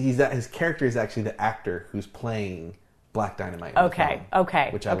his character is actually the actor who's playing Black Dynamite. In the film,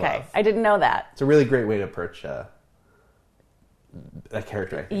 which I love. I didn't know that. It's a really great way to approach that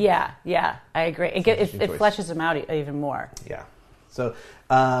character. I think. Yeah, I agree. It fleshes him out even more. Yeah. So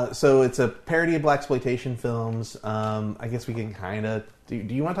it's a parody of blaxploitation films. I guess we can kind of. Do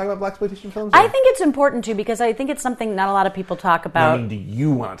you want to talk about blaxploitation films? I think it's important to because I think it's something not a lot of people talk about. I mean, do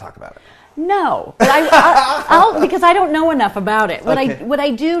you want to talk about it? No, but I'll because I don't know enough about it. What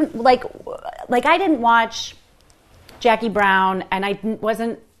I do like I didn't watch Jackie Brown, and I didn't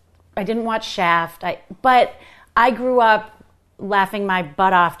watch Shaft. But I grew up laughing my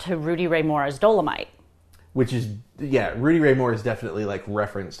butt off to Rudy Ray Mora's Dolomite. Which is, Rudy Ray Moore is definitely, like,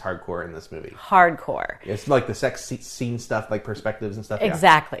 referenced hardcore in this movie. Hardcore. It's like the sex scene stuff, like perspectives and stuff.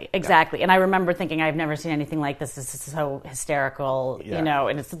 Exactly. Yeah. And I remember thinking, I've never seen anything like this. This is so hysterical,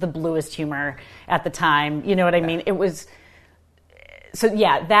 and it's the bluest humor at the time. You know what I mean? It was... So,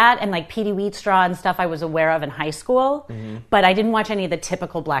 that and, like, Petey Wheatstraw and stuff I was aware of in high school, but I didn't watch any of the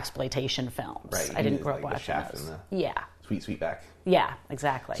typical blaxploitation films. Right. I didn't grow up like watching those. Sweetback. Yeah,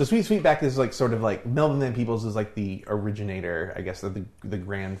 exactly. So Sweetback is like sort of like Melvin Van Peebles is like the originator, I guess, the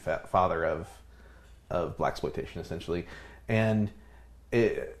grandfather of blaxploitation essentially, and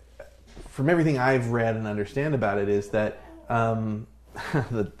from everything I've read and understand about it is that the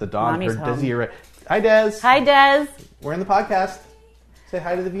dog Mommy's heard home. Desi. Hi, Des. Hi, Des. We're in the podcast. Say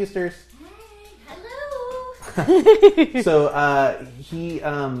hi to the viewsters. Hello. So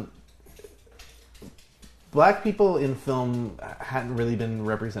black people in film hadn't really been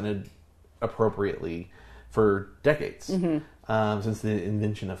represented appropriately for decades since the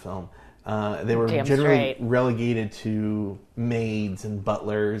invention of film. They were generally relegated to maids and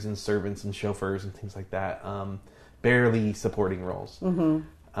butlers and servants and chauffeurs and things like that, barely supporting roles.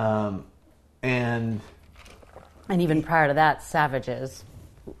 And even prior to that, savages.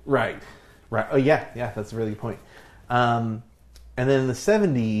 Right. Oh, yeah, that's a really good point. And then in the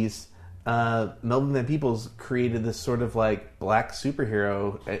 70s, Melvin Van Peebles created this sort of like black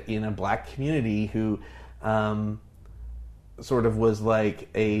superhero in a black community who sort of was like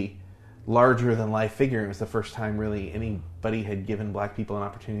a larger than life figure. It was the first time really anybody had given black people an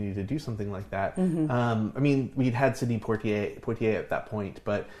opportunity to do something like that. I mean, we'd had Sidney Poitier at that point,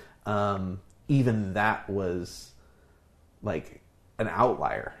 but even that was like an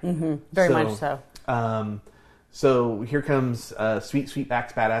outlier. Very much so. So here comes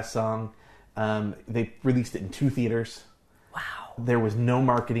Sweetback's Badass Song. They released it in 2 theaters. Wow. There was no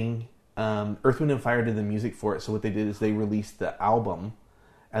marketing. Earth, Wind & Fire did the music for it. So what they did is they released the album,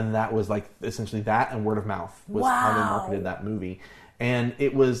 and that was like essentially that and word of mouth was how they marketed that movie. And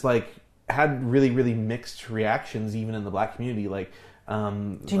it was like had really, really mixed reactions even in the black community. Like,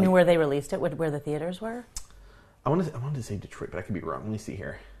 do you know where they released it? Where the theaters were? I wanted to say Detroit, but I could be wrong. Let me see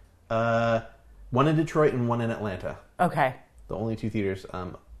here. One in Detroit and one in Atlanta. Okay. The only 2 theaters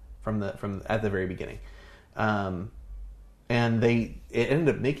from at the very beginning, and it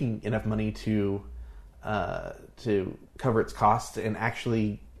ended up making enough money to cover its costs. And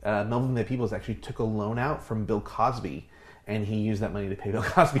actually, Melvin Van Peebles actually took a loan out from Bill Cosby, and he used that money to pay Bill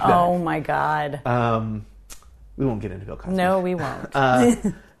Cosby back. Oh my God. We won't get into Bill Cosby. No, we won't.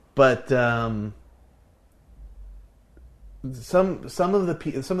 But some of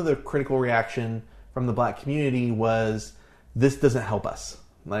the critical reaction from the black community was, this doesn't help us.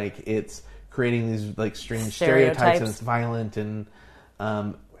 Like, it's creating these like strange stereotypes and it's violent, and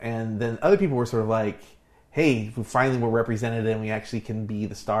and then other people were sort of like, hey, finally we're represented and we actually can be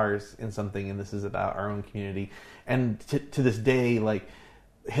the stars in something, and this is about our own community. And to this day, like,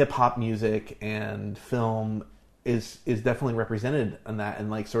 hip-hop music and film is definitely represented in that, and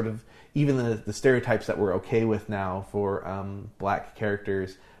like sort of even the stereotypes that we're okay with now for black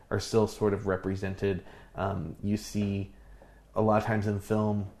characters are still sort of represented. You see a lot of times in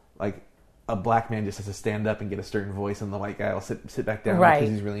film, like, a black man just has to stand up and get a certain voice, and the white guy will sit back down because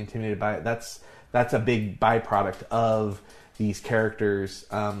he's really intimidated by it. That's a big byproduct of these characters.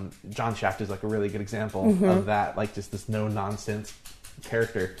 John Shaft is like a really good example of that, like just this no-nonsense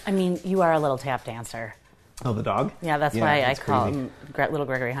character. I mean, you are a little tap dancer. Oh, the dog? Yeah, that's why I call him Little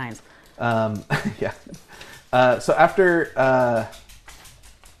Gregory Hines. Yeah. So after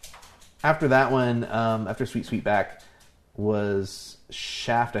that one, after Sweet Sweetback was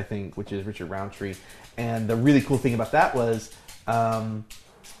Shaft, I think, which is Richard Roundtree. And the really cool thing about that was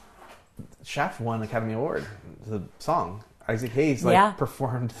Shaft won Academy Award. The song. Isaac Hayes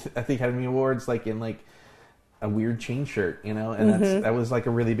performed at the Academy Awards like in like a weird chain shirt, you know, and that was like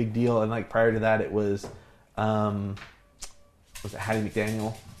a really big deal. And like prior to that, it was it Hattie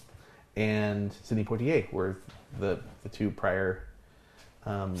McDaniel and Sidney Poitier were the two prior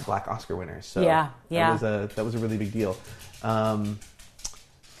black Oscar winners. So that was a really big deal. I'm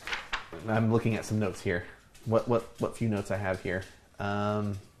looking at some notes here. What few notes I have here.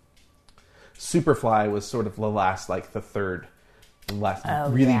 Superfly was sort of the third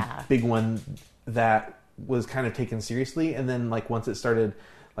big one that was kind of taken seriously, and then like once it started,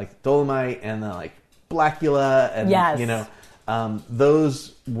 like Dolomite and then like Blackula, and you know,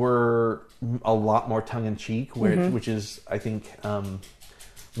 those were a lot more tongue in cheek, which is I think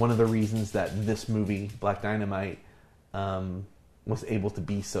one of the reasons that this movie Black Dynamite was able to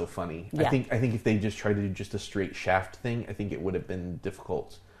be so funny. I think if they just tried to do just a straight Shaft thing, I think it would have been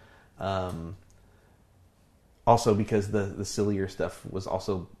difficult. Also because the sillier stuff was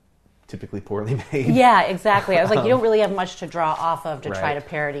also typically poorly made. Yeah, exactly. I was like, you don't really have much to draw off of to try to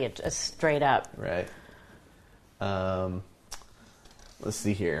parody it straight up. Right. Let's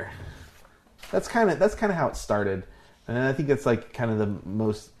see here. That's kind of how it started, and I think that's like kind of the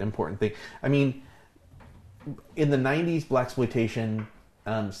most important thing. I mean, in the 90s, blaxploitation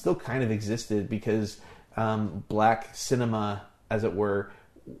still kind of existed because black cinema, as it were,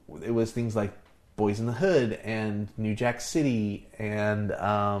 it was things like Boys in the Hood and New Jack City and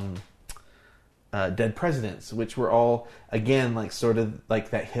Dead Presidents, which were all, again, like sort of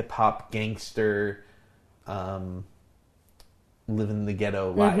like that hip hop gangster, live in the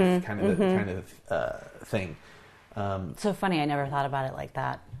ghetto life kind of thing. So funny, I never thought about it like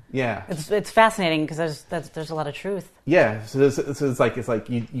that. Yeah, it's fascinating because there's a lot of truth. Yeah, so it's like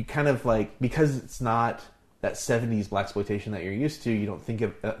you kind of like, because it's not that 70s blaxploitation that you're used to, you don't think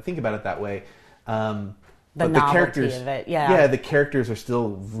about it that way. But the characters of it, the characters are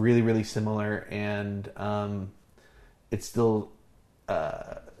still really, really similar, and it's still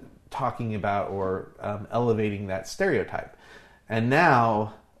talking about or elevating that stereotype. And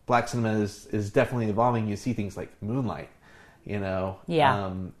now black cinema is definitely evolving. You see things like Moonlight, you know,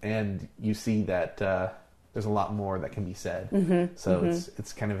 and you see that there's a lot more that can be said. So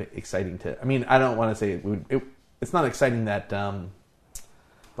it's kind of exciting to. I mean, I don't want to say it's not exciting that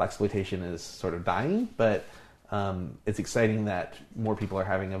blaxploitation is sort of dying, but it's exciting that more people are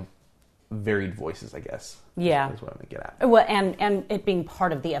having varied voices, I guess. Yeah, is what I'm gonna get at. Well, and it being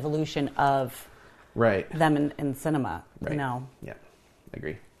part of the evolution of them in cinema. Right. You know. Yeah, I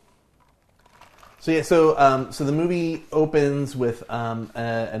agree. So the movie opens with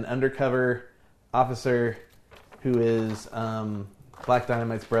an undercover officer who is Black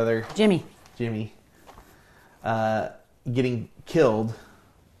Dynamite's brother, Jimmy, getting killed.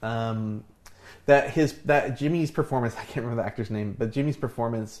 That Jimmy's performance, I can't remember the actor's name, but Jimmy's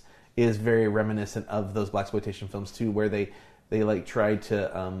performance is very reminiscent of those blaxploitation films too, where they like try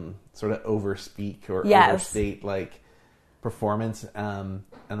to sort of overspeak or overstate like performance, and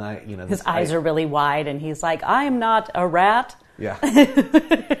his eyes are really wide, and he's like, "I am not a rat." Yeah,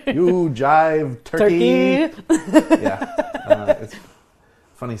 you jive turkey. It's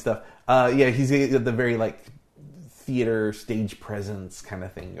funny stuff. He's got the very like theater stage presence kind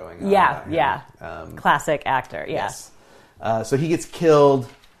of thing going on. Classic actor. Yes. So he gets killed,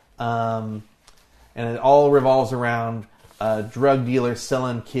 and it all revolves around drug dealers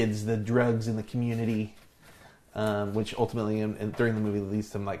selling kids the drugs in the community, which ultimately, and during the movie,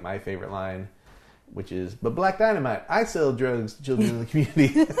 leads to like my favorite line, which is, "But Black Dynamite, I sell drugs to children in the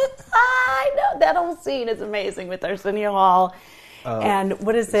community." I know, that whole scene is amazing with Arsenio Hall. And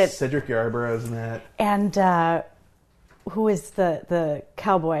what is it? Cedric Yarborough's in that. And who is the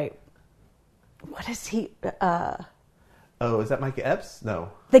cowboy? What is he? Oh, is that Micah Epps?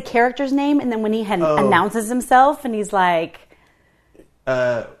 No. The character's name, and then when he announces himself, and he's like,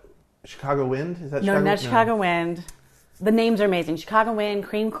 Chicago Wind? Is that no, Chicago? not Chicago Wind. The names are amazing. Chicago Wind,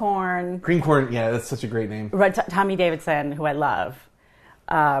 Cream Corn. Cream Corn, yeah, that's such a great name. Right, Tommy Davidson, who I love.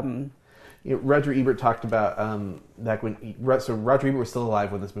 Roger Ebert talked about back when Roger Ebert was still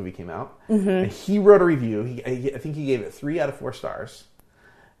alive when this movie came out, and he wrote a review. I think he gave it 3 out of 4 stars,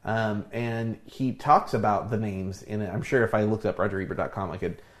 and he talks about the names in it. I'm sure if I looked up RogerEbert.com, I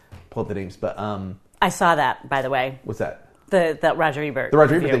could pull up the names. But I saw that, by the way. What's that? The Roger Ebert. The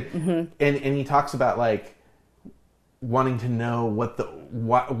Roger Ebert review. thing, and he talks about like wanting to know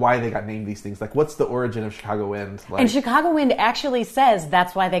why they got named these things. Like, what's the origin of Chicago Wind? Like, and Chicago Wind actually says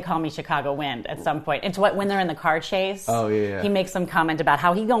that's why they call me Chicago Wind at some point. It's when they're in the car chase. Oh, yeah. He makes some comment about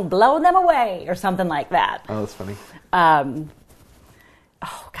how he gonna blow them away or something like that. Oh, that's funny.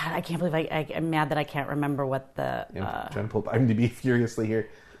 Oh, God, I can't believe I'm mad that I can't remember what the... I'm trying to pull up IMDb furiously here.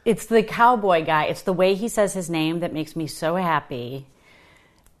 It's the cowboy guy. It's the way he says his name that makes me so happy.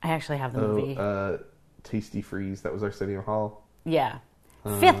 I actually have the movie. Tasty Freeze, that was Arsenio Hall. Yeah.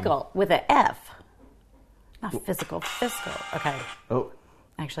 Fiscal with an F. Not physical, fiscal. Okay. Oh.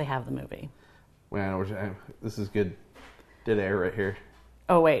 I actually have the movie. Wow, this is good. Dead air right here.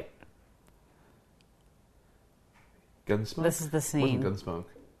 Oh, wait. Gunsmoke? This is the scene. Wasn't Gunsmoke.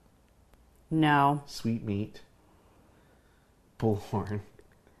 No. Sweet Meat. Bullhorn.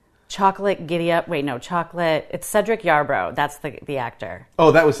 Chocolate Giddy Up. Wait, no. Chocolate. It's Cedric Yarbrough. That's the actor.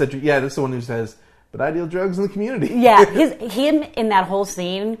 Oh, that was Cedric. Yeah, that's the one who says, but I deal drugs in the community. Yeah, him in that whole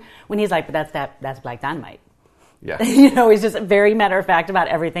scene when he's like, but that's Black Dynamite. Yeah. He's just very matter of fact about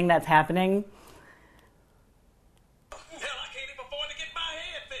everything that's happening. Hell, I can't even afford to get my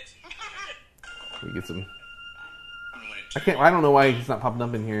head fixed. We get some... I don't know why he's not popping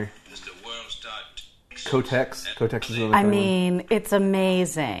up in here. Kotex. Kotex is another. I mean, it's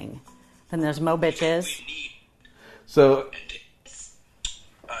amazing. Then there's Mo Bitches. So,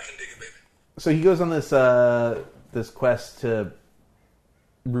 I can dig it, baby. so he goes on this quest to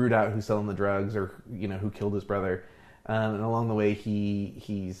root out who's selling the drugs or who killed his brother, and along the way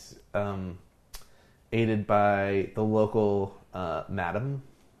he's aided by the local madam,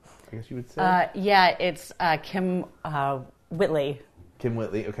 I guess you would say. Yeah, it's Kim Whitley. Kim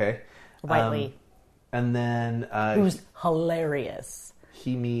Whitley, okay. Whiteley. And then... who's hilarious.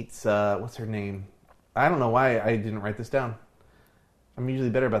 He meets... what's her name? I don't know why I didn't write this down. I'm usually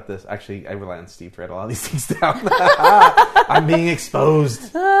better about this. Actually, I rely on Steve to write a lot of these things down. I'm being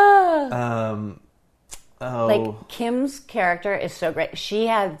exposed. Like, Kim's character is so great.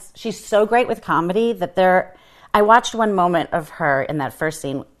 She's so great with comedy that I watched one moment of her in that first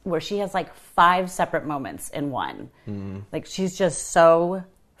scene where she has like 5 separate moments in one. Like, she's just so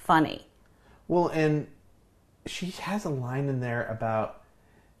funny. Well, and she has a line in there about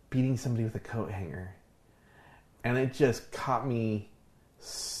beating somebody with a coat hanger. And it just caught me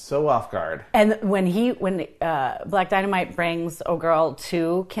so off guard. And when Black Dynamite brings a girl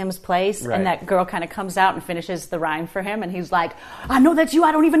to Kim's place, right. And that girl kind of comes out and finishes the rhyme for him, and he's like, "I know that's you.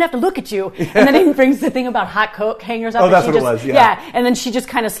 I don't even have to look at you." Yeah. And then he brings the thing about hot coat hangers up. Oh, that's what it was. Yeah. And then she just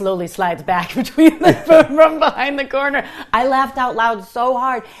kind of slowly slides back between from behind the corner. I laughed out loud so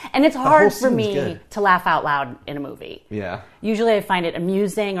hard, and it's hard for me to laugh out loud in a movie. Yeah. Usually, I find it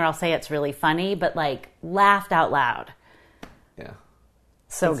amusing, or I'll say it's really funny, but like laughed out loud. Yeah.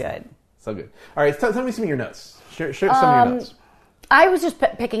 So good. So good. All right, tell me some of your notes. Share some of your notes. I was just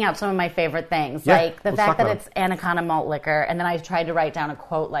picking out some of my favorite things, Yeah, like the fact that about it's Anaconda malt liquor, and then I tried to write down a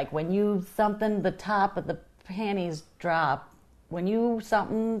quote like, "When you something, the top of the panties drop. When you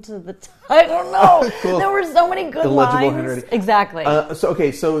something to the I don't know." Cool. There were so many good Illegible lines. handwriting. Exactly.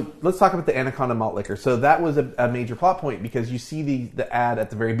 So let's talk about the Anaconda malt liquor. So that was a major plot point because you see the ad at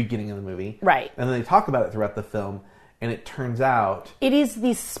the very beginning of the movie. Right. And then they talk about it throughout the film. And it turns out... It is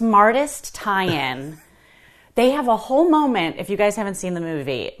the smartest tie-in. They have a whole moment, if you guys haven't seen the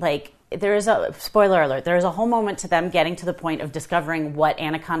movie, like, there is a, spoiler alert, there is a whole moment to them getting to the point of discovering what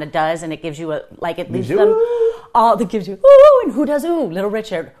Anaconda does, and it gives you it leaves them all, it gives you, ooh, and who does ooh? Little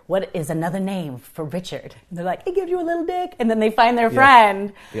Richard. What is another name for Richard? And they're like, it gives you a little dick. And then they find their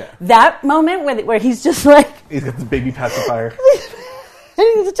friend. Yeah. That moment where he's just like... He's got the baby pacifier.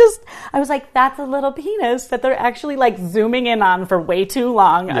 It's just, I was like, that's a little penis that they're actually like zooming in on for way too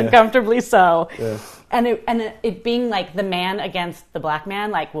long, uncomfortably so. Yeah. And it being like the man against the black man,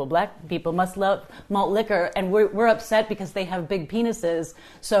 like, well, black people must love malt liquor, and we're upset because they have big penises,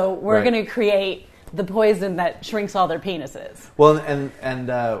 so we're going to create the poison that shrinks all their penises. Well, and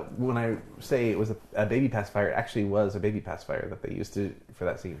when I say it was a baby pacifier, it actually was a baby pacifier that they used for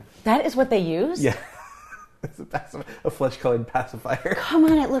that scene. That is what they use? Yeah. It's a flesh-colored pacifier. Come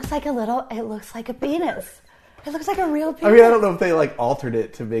on, it looks like a penis. It looks like a real penis. I mean, I don't know if they altered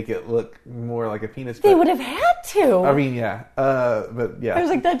it to make it look more like a penis. They would have had to. I mean, yeah. But yeah. I was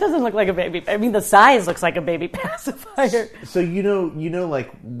like, that doesn't look like a baby. I mean, the size looks like a baby pacifier. So you know,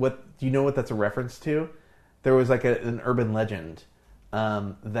 like what that's a reference to? There was like an urban legend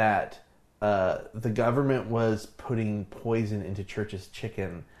that the government was putting poison into Church's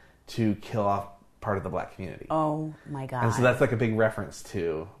chicken to kill off part of the black community. Oh my god! And so that's like a big reference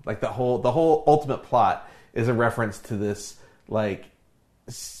to like the whole ultimate plot is a reference to this like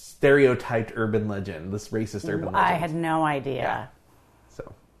stereotyped urban legend, this racist urban legend. I had no idea. Yeah.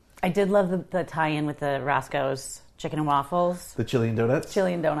 So I did love the tie-in with the Roscoe's chicken and waffles, the Chilean donuts.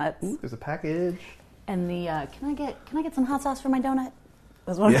 Ooh, there's a package. And the can I get some hot sauce for my donut?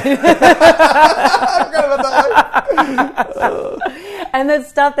 Was one. Yeah. I forgot about that one. And the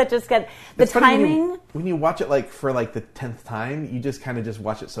stuff that just get the it's timing. When you watch it like for like the 10th time, you just kind of just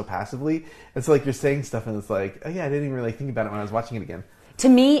watch it so passively. It's like you're saying stuff and it's like, oh yeah, I didn't even really think about it when I was watching it again. To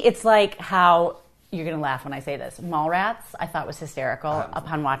me, it's like how you're going to laugh when I say this. Mallrats, I thought was hysterical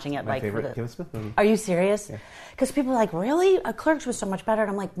upon watching it. My like favorite Kevin Smith movie. Are you serious? Yeah. Because people are like, really? Clerks was so much better.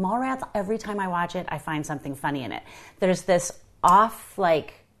 And I'm like, Mallrats, every time I watch it, I find something funny in it. There's this off,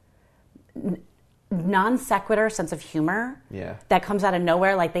 like, non sequitur sense of humor that comes out of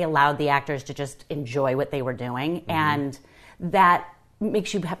nowhere. Like they allowed the actors to just enjoy what they were doing, and that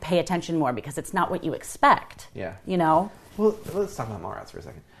makes you pay attention more because it's not what you expect. Yeah, you know. Well, let's talk about Mallrats for a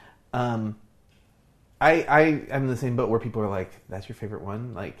second. I'm in the same boat where people are like, "That's your favorite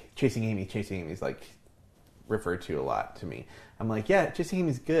one?" Like Chasing Amy. Chasing Amy's like referred to a lot to me. I'm like, yeah, Chasing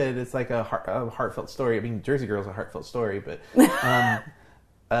Amy's good. It's like a heartfelt story. I mean, Jersey Girl's a heartfelt story, but.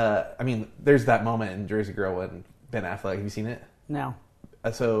 I mean, there's that moment in Jersey Girl when Ben Affleck, have you seen it? No.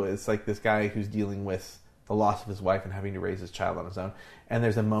 So it's like this guy who's dealing with the loss of his wife and having to raise his child on his own. And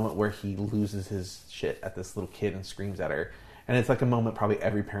there's a moment where he loses his shit at this little kid and screams at her. And it's like a moment probably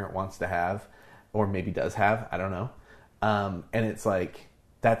every parent wants to have, or maybe does have, I don't know. And it's like,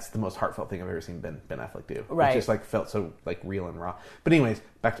 that's the most heartfelt thing I've ever seen Ben Affleck do. Right. It just like felt so like real and raw. But anyways,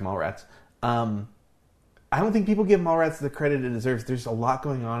 back to Mallrats. I don't think people give Mallrats the credit it deserves. There's a lot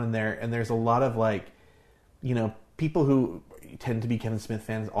going on in there, and there's a lot of like, you know, people who tend to be Kevin Smith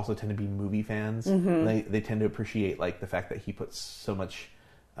fans also tend to be movie fans. Mm-hmm. They tend to appreciate like the fact that he puts so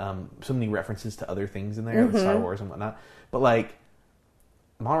many references to other things in there, like Star Wars and whatnot. But like,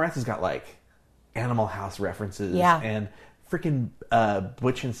 Mallrats has got like Animal House references and freaking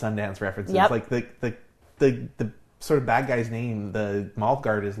Butch and Sundance references. Yep. Like the sort of bad guy's name, the mall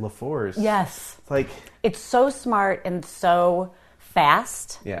guard, is LaFours. Yes. It's like... It's so smart and so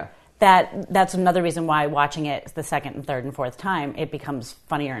fast. Yeah. That's another reason why watching it the second and third and fourth time, it becomes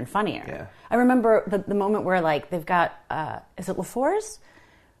funnier and funnier. Yeah. I remember the moment where, like, they've got... is it LaFours?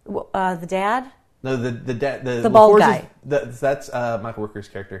 The dad? No, the dad... The bald LaFours guy. That's Michael Rooker's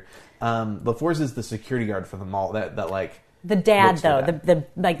character. LaFours is the security guard for the mall that like... The dad, though, the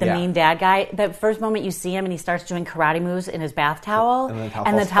main dad guy. The first moment you see him and he starts doing karate moves in his bath towel,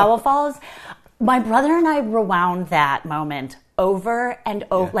 and the towel falls. My brother and I rewound that moment over and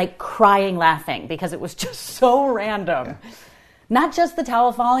over, like crying, laughing, because it was just so random. Yeah. Not just the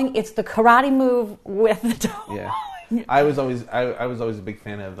towel falling; it's the karate move with the towel. Yeah, I was always a big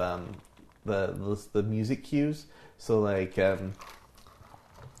fan of the music cues. So like.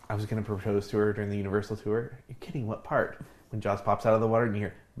 I was going to propose to her during the Universal tour. You're kidding, what part? When Jaws pops out of the water and you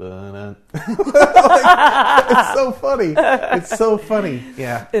hear, like, it's so funny. It's so funny.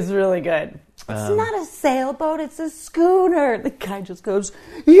 Yeah. It's really good. It's not a sailboat, it's a schooner. The guy just goes,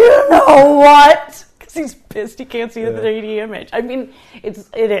 you know what? Because he's pissed he can't see the 3D image. I mean, it's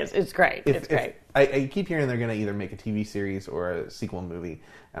great. It's great. I keep hearing they're going to either make a TV series or a sequel movie,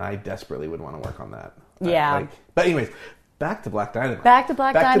 and I desperately would want to work on that. Yeah. But anyways... Back to Black Dynamite. Back to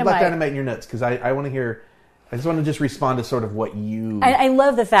Black Dynamite and your nuts, because I want to hear. I just want to just respond to sort of what you. I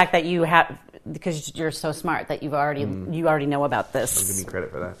love the fact that you have, because you're so smart that you already know about this. Don't give me credit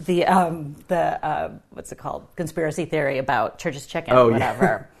for that. The what's it called? Conspiracy theory about Church's chicken.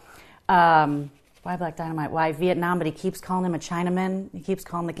 Whatever. Why Black Dynamite? Why Vietnam? But he keeps calling him a Chinaman. He keeps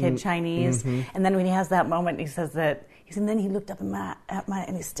calling the kid Chinese. Mm-hmm. And then when he has that moment, he says that. And then he looked up at my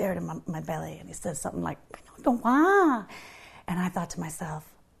and he stared at my belly and he said something like, "Why?" And I thought to myself,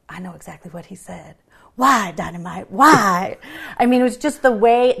 I know exactly what he said. Why, Dynamite? Why? I mean, it was just the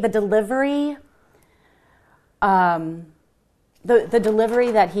way, the delivery, the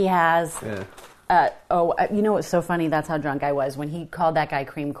delivery that he has You know what's so funny? That's how drunk I was. When he called that guy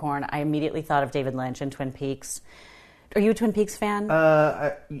cream corn, I immediately thought of David Lynch and Twin Peaks. Are you a Twin Peaks fan?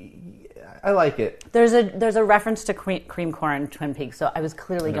 I like it. There's a reference to cream corn in Twin Peaks, so I was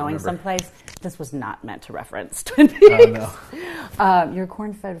clearly going someplace. This was not meant to reference Twin Peaks. Oh, no. You're a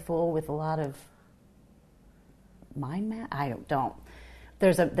corn-fed fool with a lot of mind map? I don't.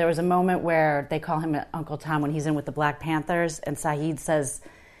 There was a moment where they call him Uncle Tom when he's in with the Black Panthers, and Saeed says,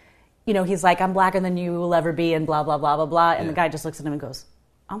 you know, he's like, I'm blacker than you will ever be, and blah, blah, blah, blah, blah. And the guy just looks at him and goes,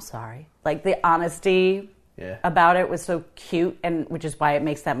 I'm sorry. Like, the honesty about it was so cute, and which is why it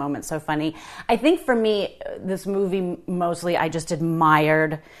makes that moment so funny. I think for me, this movie, mostly, I just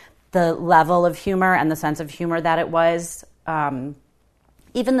admired the level of humor and the sense of humor that it was. Even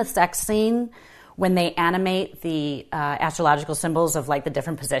the sex scene, when they animate the astrological symbols of like the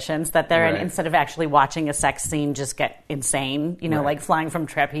different positions that they're in, instead of actually watching a sex scene just get insane, you know, like flying from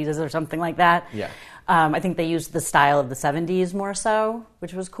trapezes or something like that. Yeah. I think they used the style of the 70s more so,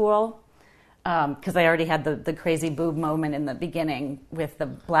 which was cool. Because they already had the crazy boob moment in the beginning with the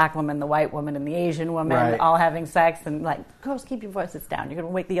black woman, the white woman, and the Asian woman all having sex, and like, girls, keep your voices down. You're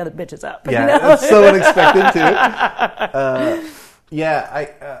going to wake the other bitches up. Yeah, you know? It's so unexpected too.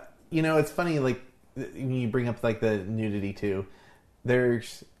 You know, it's funny, like, when you bring up like the nudity too,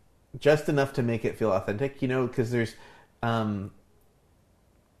 there's just enough to make it feel authentic, you know, because there's I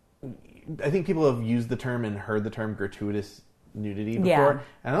think people have used the term and heard the term gratuitous nudity before,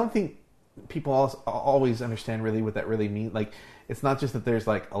 and I don't think people always understand really what that really means. Like, it's not just that there's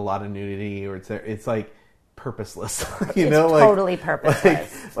like a lot of nudity, or it's like purposeless. you know, like totally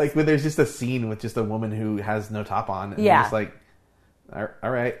purposeless. Like when there's just a scene with just a woman who has no top on, and it's like, all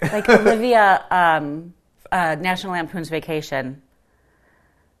right. Like Olivia, National Lampoon's Vacation,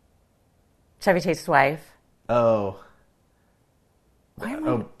 Chevy Chase's wife.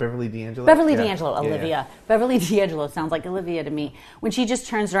 Beverly D'Angelo? Beverly D'Angelo, Olivia. Yeah. Beverly D'Angelo sounds like Olivia to me. When she just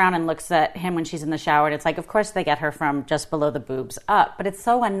turns around and looks at him when she's in the shower, and it's like, of course they get her from just below the boobs up, but it's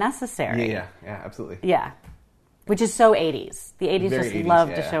so unnecessary. Yeah, absolutely. Yeah. Which is so 80s. The 80s Very just 80s,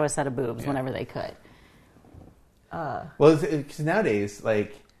 loved to show a set of boobs whenever they could. Well, because nowadays,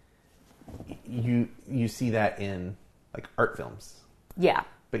 like, you see that in, like, art films. Yeah.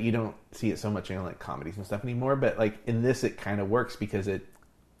 But you don't see it so much in like comedies and stuff anymore. But like in this, it kind of works because it's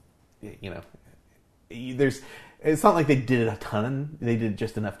not like they did a ton. They did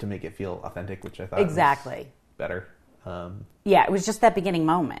just enough to make it feel authentic, which I thought was better. Yeah, it was just that beginning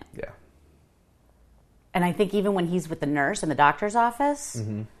moment. Yeah. And I think even when he's with the nurse in the doctor's office,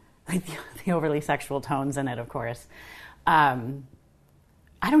 like the overly sexual tones in it, of course.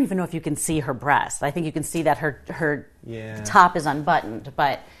 I don't even know if you can see her breast. I think you can see that her top is unbuttoned,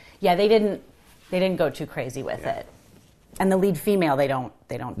 but they didn't go too crazy with it. And the lead female, they don't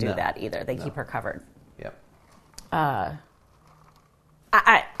do that either. They keep her covered. Yep. I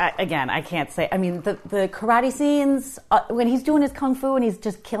can't say. I mean, the karate scenes when he's doing his kung fu and he's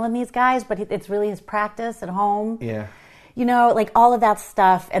just killing these guys, but it's really his practice at home. Yeah. You know, like all of that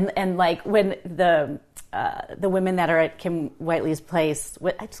stuff, and like when the women that are at Kim Whitley's place,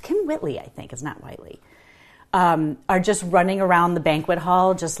 it's Kim Whitley, I think, it's not Whiteley, are just running around the banquet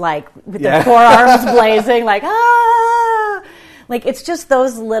hall, just like with their forearms blazing, like ah, like it's just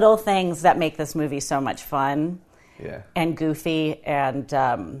those little things that make this movie so much fun, and goofy, and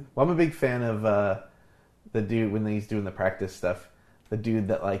well, I'm a big fan of the dude when he's doing the practice stuff. The dude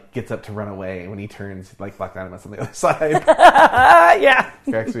that like gets up to run away, when he turns, like Black Dynamite's on the other side.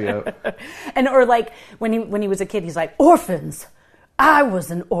 Cracks me up. And or like when he was a kid, he's like, orphans. I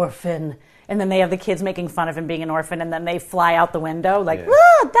was an orphan. And then they have the kids making fun of him being an orphan, and then they fly out the window like,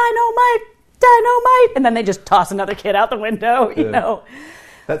 dynamite, dynamite, and then they just toss another kid out the window. You know.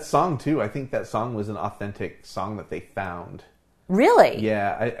 That song too. I think that song was an authentic song that they found. Really?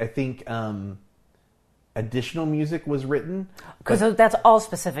 Yeah, I think. Additional music was written because that's all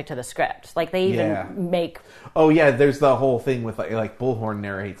specific to the script. Like they even make. Oh yeah, there's the whole thing with like Bullhorn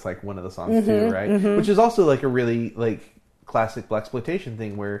narrates like one of the songs too, right? Which is also like a really like classic blaxploitation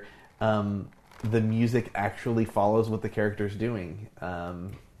thing where the music actually follows what the character's doing.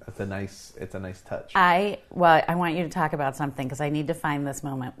 It's a nice touch. I want you to talk about something because I need to find this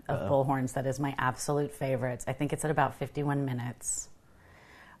moment of Bullhorns that is my absolute favorites. I think it's at about 51 minutes.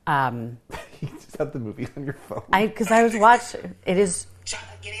 You just have the movie on your phone. Because I was watching. It is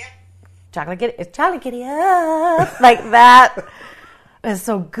chocolate giddy up like that. It's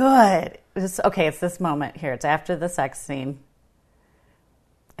so good. It's this moment here. It's after the sex scene,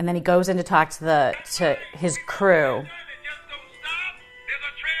 and then he goes in to talk to his crew.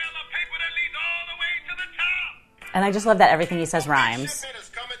 And I just love that everything he says rhymes.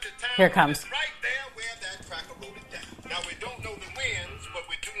 Here it comes. Right there.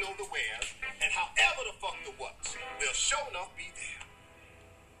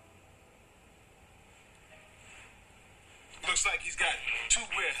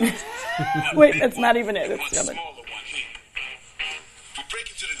 Wait, that's not even it. And It's one the other. smaller one here. We break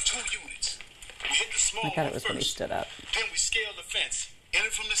into the 2 units. We hit the small I thought it one was when he first. stood up. Then we scale the fence, enter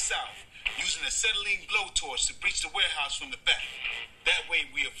from the south, using acetylene blowtorch to breach the warehouse from the back. That way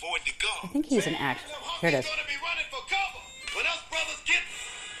we avoid the guard. I think he's an actor. Here it is. Gonna be running for cover. When us brothers get.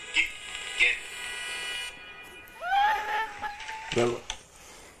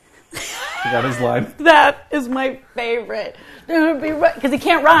 He got his line. That is my favorite. Because he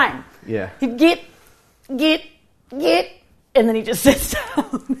can't rhyme. Yeah. He get, and then he just sits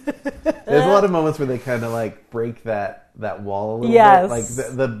down. There's a lot of moments where they kind of like break that wall a little Yes.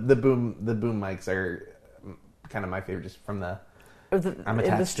 bit. Like the boom mics are kind of my favorite, just from the I'm in the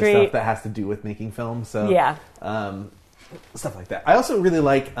attached to street. stuff that has to do with making films. So Yeah. stuff like that. I also really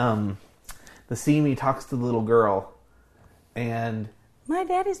like the scene when he talks to the little girl, and My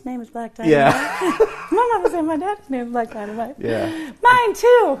daddy's name is Black Dynamite. yeah, My mama said my daddy's name is Black Dynamite. yeah, Mine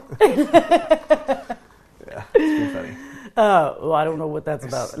too. yeah. It's pretty funny. Well, I don't know what that's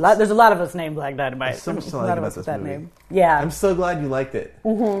about. There's a lot of us named Black Dynamite. There's so much to A like lot of about us with this that movie. name. Yeah, I'm so glad you liked it.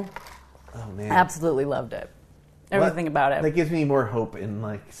 Mm-hmm. Oh man, absolutely loved it. Everything about it. That gives me more hope in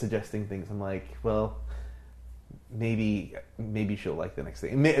like suggesting things. I'm like, well, maybe she'll like the next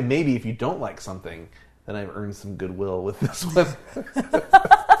thing. Maybe if you don't like something, then I've earned some goodwill with this one.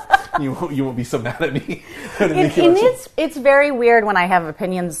 You won't be so mad at me. It's very weird when I have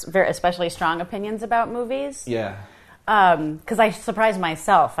opinions, especially strong opinions about movies. Yeah. Because I surprise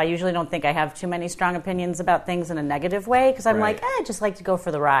myself. I usually don't think I have too many strong opinions about things in a negative way, because I'm Right. like, I just like to go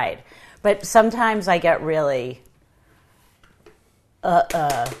for the ride. But sometimes I get really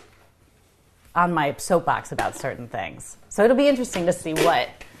on my soapbox about certain things. So it'll be interesting to see what,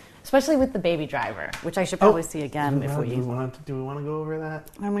 especially with the Baby Driver, which I should probably see again if we. Do we want to go over that?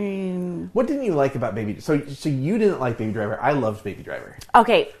 I mean, What didn't you like about Baby? So you didn't like Baby Driver. I loved Baby Driver.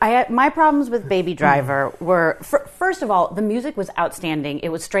 okay, my problems with Baby Driver were, first of all, the music was outstanding. It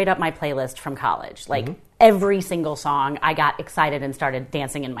was straight up my playlist from college. Like, every single song, I got excited and started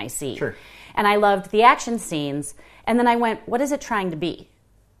dancing in my seat. Sure. And I loved the action scenes. And then I went, what is it trying to be?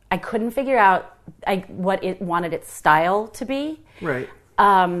 I couldn't figure out what it wanted its style to be. Right.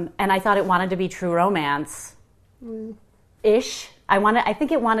 And I thought it wanted to be true romance ish. I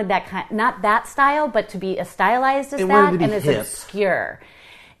think it wanted that kind, not that style, but to be as stylized as It that wanted to be and as hip. obscure.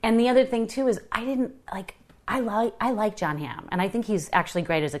 And the other thing too is I like John Hamm, and I think he's actually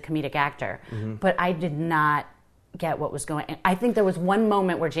great as a comedic actor. But I did not get what was going on. I think there was one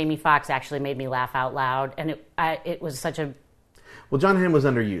moment where Jamie Foxx actually made me laugh out loud, and it was such a. Well, John Hamm was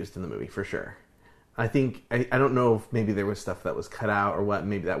underused in the movie for sure. I think I don't know if maybe there was stuff that was cut out or what.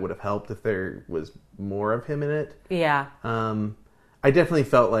 Maybe that would have helped if there was more of him in it. Yeah. I definitely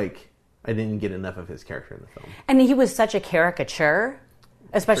felt like I didn't get enough of his character in the film. And he was such a caricature,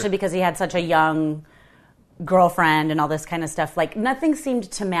 especially because he had such a young girlfriend and all this kind of stuff. Like, nothing seemed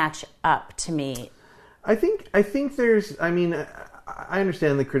to match up to me. I think there's. I mean, I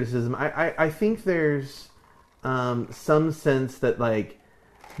understand the criticism. I think there's some sense that like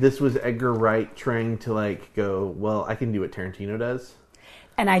this was Edgar Wright trying to like go, well, I can do what Tarantino does.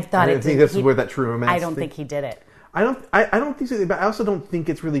 And I thought I think this is where that true romance. I don't think he did it. I don't think so, but I also don't think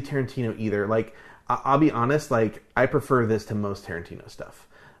it's really Tarantino either. Like, I'll be honest, like, I prefer this to most Tarantino stuff.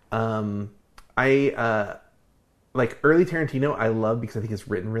 Like, early Tarantino, I love because I think it's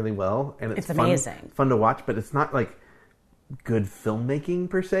written really well, and it's amazing. Fun to watch, but it's not, like, good filmmaking,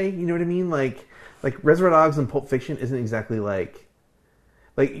 per se, you know what I mean? Like Reservoir Dogs and Pulp Fiction isn't exactly, like,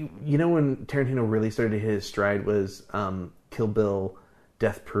 you know when Tarantino really started to hit his stride was Kill Bill,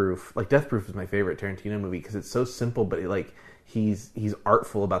 Death Proof. Like, Death Proof is my favorite Tarantino movie because it's so simple, but he's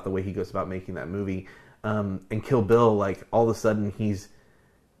artful about the way he goes about making that movie. And Kill Bill, like, all of a sudden his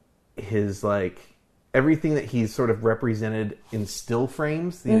like everything that he's sort of represented in still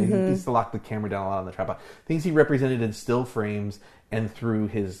frames. You know, he used to lock the camera down a lot on the tripod. Things he represented in still frames and through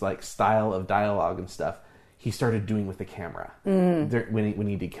his like style of dialogue and stuff, he started doing with the camera when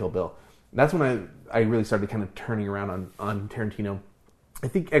he did Kill Bill. That's when I really started kind of turning around on Tarantino. I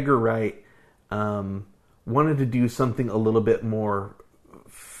think Edgar Wright wanted to do something a little bit more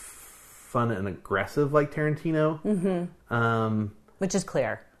fun and aggressive like Tarantino. Which is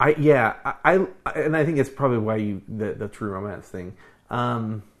clear. I think it's probably why the true romance thing.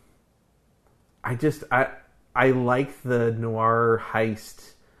 I like the noir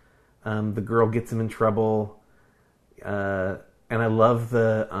heist. The girl gets him in trouble, and I love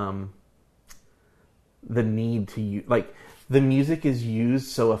the need to use like the music is used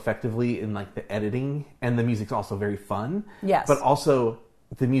so effectively in like the editing, and the music's also very fun. Yes, but also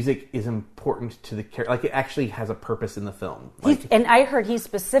the music is important to the character. Like, it actually has a purpose in the film. Like, And I heard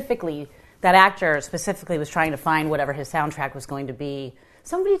that actor specifically was trying to find whatever his soundtrack was going to be.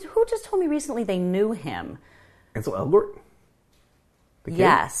 Somebody who just told me recently they knew him. Ansel Elgort? The kid?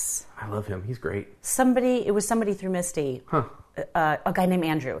 Yes. I love him. He's great. It was somebody through Misty. Huh. A guy named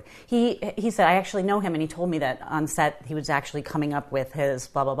Andrew. He said, I actually know him, and he told me that on set he was actually coming up with his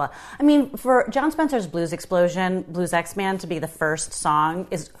blah, blah, blah. I mean, for John Spencer's Blues Explosion, Blues X-Man to be the first song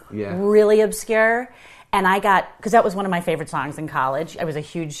is really obscure. And because that was one of my favorite songs in college. I was a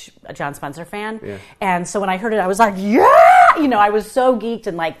huge John Spencer fan. Yeah. And so when I heard it, I was like, yeah! I was so geeked,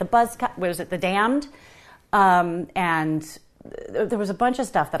 and like The Damned? And there was a bunch of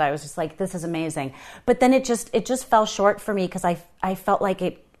stuff that I was just like, this is amazing. But then it just fell short for me because I felt like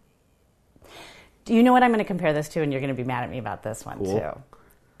it. Do you know what I'm going to compare this to? And you're going to be mad at me about this one too.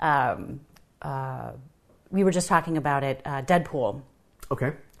 We were just talking about it. Deadpool.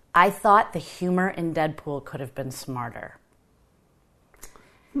 Okay. I thought the humor in Deadpool could have been smarter.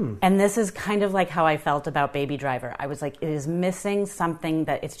 And this is kind of like how I felt about Baby Driver. I was like, it is missing something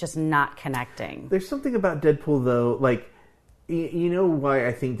that it's just not connecting. There's something about Deadpool though, like. You know why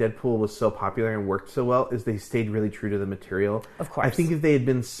I think Deadpool was so popular and worked so well is they stayed really true to the material. Of course. I think if they had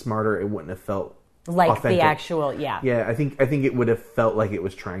been smarter, it wouldn't have felt like authentic. The actual, yeah. Yeah, I think it would have felt like it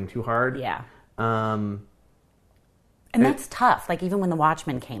was trying too hard. Yeah. And that's tough. Like even when The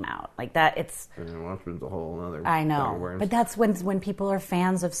Watchmen came out, like that, it's. Watchmen's a whole other. I know, but that's when people are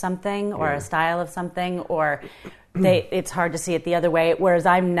fans of something or a style of something, or it's hard to see it the other way. Whereas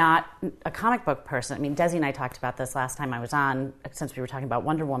I'm not a comic book person. I mean, Desi and I talked about this last time I was on, since we were talking about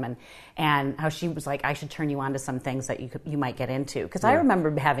Wonder Woman, and how she was like, I should turn you on to some things that you might get into. Because I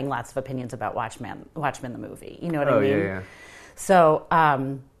remember having lots of opinions about Watchmen the movie. You know what I mean? Yeah.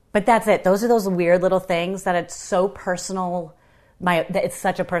 So. But that's it. Those are those weird little things that it's so personal. It's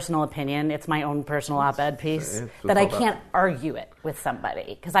such a personal opinion. It's my own personal op-ed piece that I can't argue it with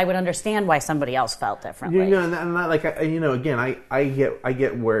somebody because I would understand why somebody else felt differently. And that, like, again, I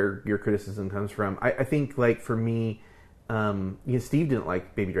get where your criticism comes from. I think, like, for me, Steve didn't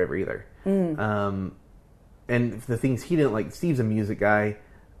like Baby Driver either. And the things he didn't like, Steve's a music guy.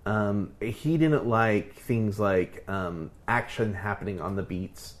 He didn't like things like action happening on the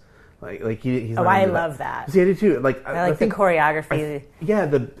beats. Like he's not I love that. See, I do too. Like I like the choreography.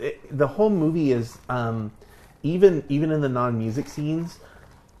 The whole movie is even in the non-music scenes,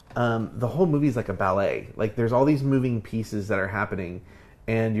 the whole movie is like a ballet. Like there's all these moving pieces that are happening,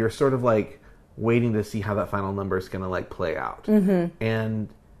 and you're sort of like waiting to see how that final number is going to like play out. Mm-hmm. And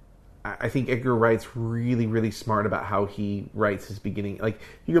I think Edgar Wright's really, really smart about how he writes his beginning. Like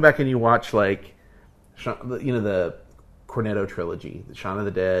you go back and you watch like the Cornetto trilogy, Shaun of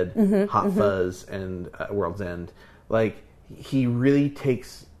the Dead, Hot Fuzz, and World's End. Like, he really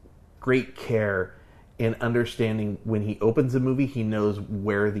takes great care in understanding when he opens a movie, he knows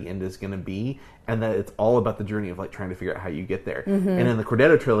where the end is going to be, and that it's all about the journey of like trying to figure out how you get there. And in the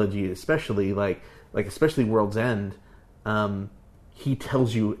Cornetto trilogy, especially especially World's End, he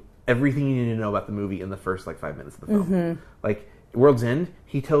tells you everything you need to know about the movie in the first like 5 minutes of the film. Like World's End,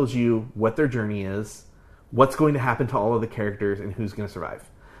 he tells you what their journey is, what's going to happen to all of the characters, and who's going to survive.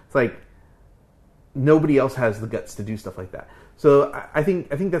 It's like nobody else has the guts to do stuff like that. So I think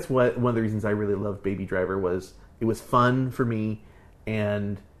that's one of the reasons I really loved Baby Driver was it was fun for me,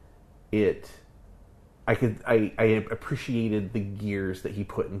 and I appreciated the gears that he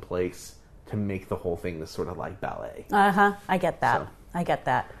put in place to make the whole thing this sort of like ballet. I get that. So, I get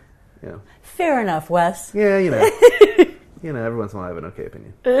that. Yeah. Fair enough, Wes. Yeah, every once in a while I have an okay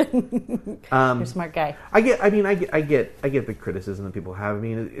opinion. You're a smart guy. I get the criticism that people have. I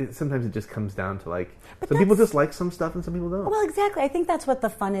mean, sometimes it just comes down to like some people just like some stuff and some people don't. Well, exactly. I think that's what the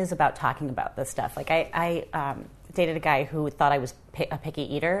fun is about talking about this stuff. Like I dated a guy who thought I was a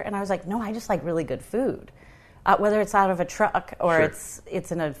picky eater, and I was like, no, I just like really good food. Whether it's out of a truck or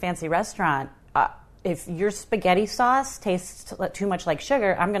it's in a fancy restaurant. If your spaghetti sauce tastes too much like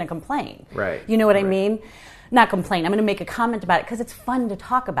sugar, I'm going to complain. Right. You know what I mean? Not complain. I'm going to make a comment about it because it's fun to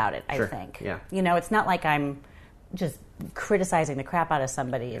talk about it, I think. Yeah. It's not like I'm just criticizing the crap out of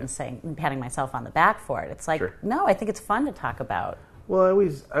somebody and patting myself on the back for it. It's like, no, I think it's fun to talk about. Well, I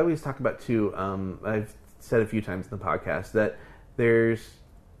always talk about too, I've said a few times in the podcast that there's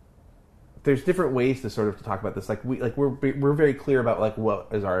different ways to sort of to talk about this. Like we're very clear about like what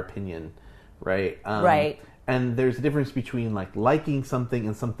is our opinion, right? Right. And there's a difference between like liking something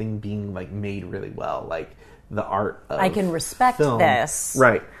and something being like made really well, like the art of I can respect film. this.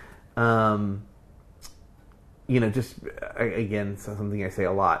 Right. Just again, something I say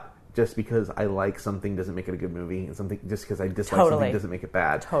a lot. just because I like something doesn't make it a good movie, and something just because I dislike Totally. something doesn't make it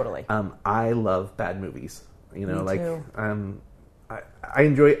bad. Totally. I love bad movies. You know, Me too. I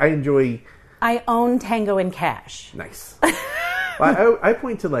enjoy. I own Tango and Cash. Nice. Well, I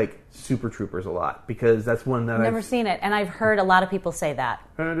point to like Super Troopers a lot because that's one that I've never seen it, and I've heard a lot of people say that.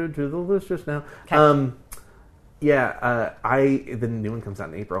 added to the list just now. Okay. The new one comes out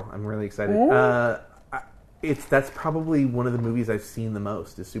in April. I'm really excited. That's probably one of the movies I've seen the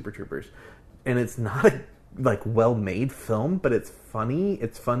most is Super Troopers, and it's not a like well-made film, but it's funny.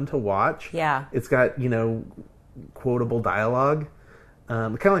 It's fun to watch. Yeah, it's got quotable dialogue,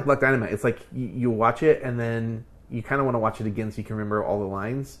 kind of like Black Dynamite. It's like you watch it and then you kind of want to watch it again so you can remember all the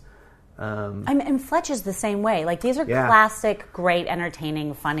lines. And Fletch is the same way. Like these are classic, great,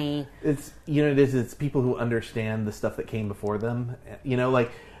 entertaining, funny. It's people who understand the stuff that came before them.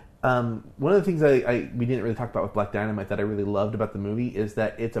 One of the things we didn't really talk about with Black Dynamite that I really loved about the movie is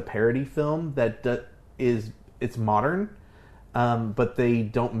that it's a parody film that it's modern, but they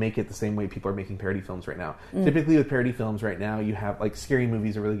don't make it the same way people are making parody films right now. Typically with parody films right now, you have like Scary Movie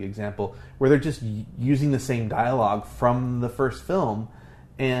is a really good example where they're just using the same dialogue from the first film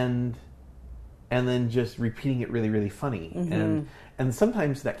and then just repeating it really, really funny. And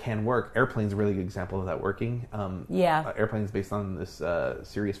sometimes that can work. Airplane's a really good example of that working. Airplane's based on this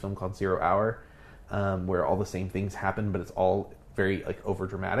serious film called 0 Hour, where all the same things happen, but it's all very like over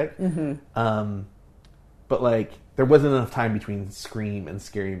dramatic. But like there wasn't enough time between Scream and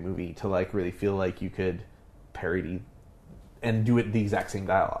Scary Movie to like really feel like you could parody and do it the exact same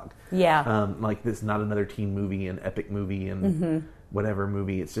dialogue. Yeah. Like this, not another teen movie, an epic movie, and whatever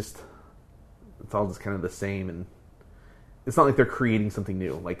movie. It's all just kind of the same, and it's not like they're creating something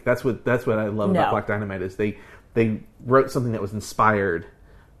new. Like that's what I love about Black Dynamite is they wrote something that was inspired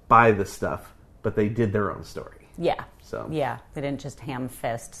by this stuff, but they did their own story. Yeah. So they didn't just ham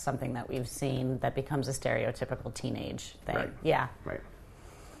fist something that we've seen that becomes a stereotypical teenage thing. Right. Yeah. Right.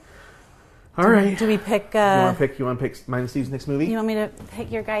 All right. Do we pick? You want to pick mine and Steve's next movie? You want me to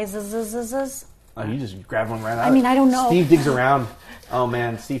pick your guys'? Oh, you just grab one right out. I mean, I don't know. Steve digs around. Oh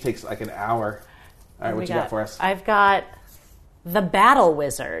man, Steve takes like an hour. All right, what you got for us? I've got The Battle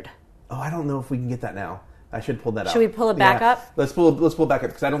Wizard. Oh, I don't know if we can get that now. I should pull that up. Should we pull it back up? Let's pull it back up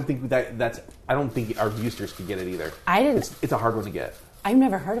because I don't think I don't think our boosters could get it either. I didn't. It's a hard one to get. I've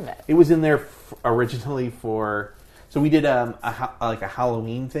never heard of it. It was in there originally for. So we did a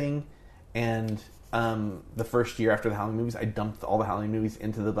Halloween thing, and the first year after the Halloween movies, I dumped all the Halloween movies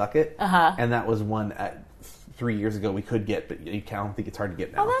into the bucket, and that was one 3 years ago we could get, but I don't think it's hard to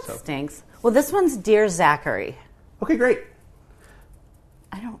get now. Oh, that stinks. Well, this one's Dear Zachary. Okay, great.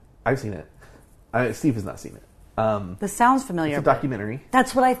 I've seen it. Steve has not seen it. This sounds familiar. It's a documentary.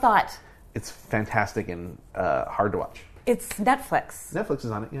 That's what I thought. It's fantastic and hard to watch. It's Netflix. Netflix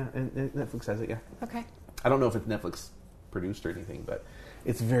is on it, yeah. And Netflix has it, yeah. Okay. I don't know if it's Netflix produced or anything, but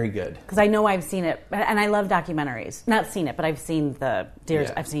it's very good. Because I know I've seen it, and I love documentaries. Not seen it, but I've seen the Dear.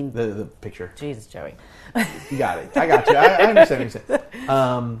 Yeah, I've seen the picture. Jesus, Joey. You got it. I got you. I understand what you're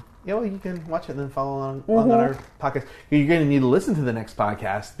saying. Well, you can watch it and then follow along on our podcast. You're going to need to listen to the next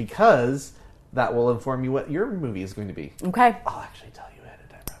podcast because that will inform you what your movie is going to be. Okay. I'll actually tell you ahead of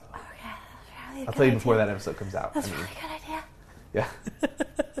time. Okay, that's really I'll tell you before that episode comes out. That's a really good idea.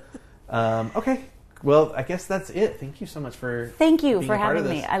 Yeah. Okay. Well, I guess that's it. Thank you so much for having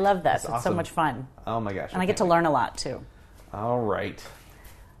me. I love this. Awesome. It's so much fun. Oh my gosh. And I get to learn a lot too. All right.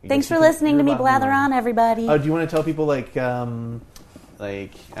 Thanks for listening to me blather on, everybody. Oh, do you want to tell people like I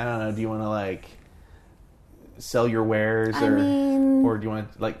don't know, do you want to like sell your wares or do you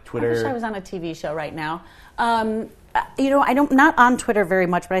want to like Twitter? I wish I was on a TV show right now. Not on Twitter very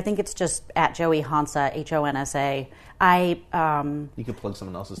much, but I think it's just at Joey HONSA, HONSA. You could plug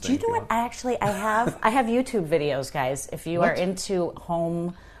someone else's thing. Do you know what? I have YouTube videos, guys. If you are into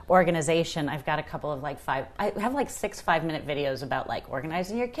home organization, I've got a couple of I have 6 5-minute videos about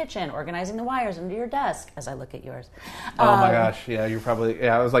organizing your kitchen, organizing the wires under your desk as I look at yours. Oh my gosh. Yeah, you're probably,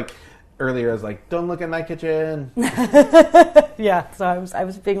 I was earlier I was like, don't look at my kitchen. Yeah, so I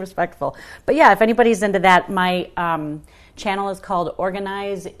was being respectful. But yeah, if anybody's into that, my channel is called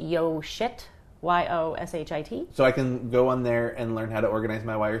Organize Yo Shit, YOSHIT. So I can go on there and learn how to organize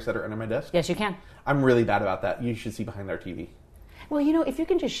my wires that are under my desk? Yes, you can. I'm really bad about that. You should see behind our TV. Well, if you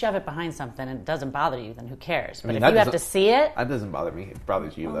can just shove it behind something and it doesn't bother you, then who cares? But if you have to see it... That doesn't bother me. It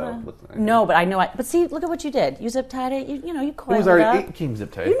bothers you, though. No, but I know... But see, look at what you did. You zip-tied it. You coiled it up. It came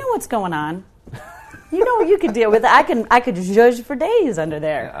zip-tied. You know what's going on. You know what you could deal with. I could judge for days under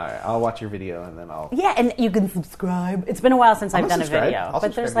there. Yeah, all right, I'll watch your video and then I'll... Yeah, and you can subscribe. It's been a while since I've done a video.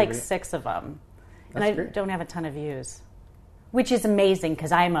 But there's 6 of them. And I don't have a ton of views. which is amazing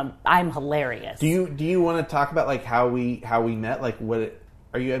because I'm hilarious. Do you want to talk about like how we met? Like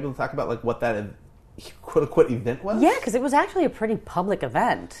are you able to talk about like what that quote unquote event was? Yeah, because it was actually a pretty public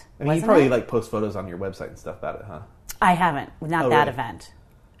event. I mean, you probably like post photos on your website and stuff about it, huh? I haven't. Not that event.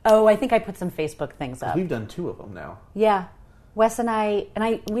 Oh, I think I put some Facebook things up. We've done 2 of them now. Yeah. Wes and Desi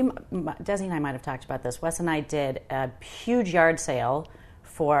and I might have talked about this. Wes and I did a huge yard sale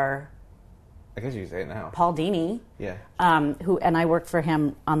for... I guess you can say it now. Paul Dini. Yeah. And I worked for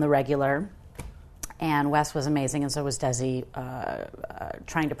him on the regular. And Wes was amazing, and so was Desi,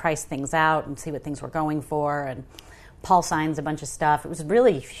 trying to price things out and see what things were going for. And Paul signs a bunch of stuff. It was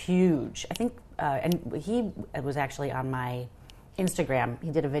really huge. I think, and he was actually on my Instagram.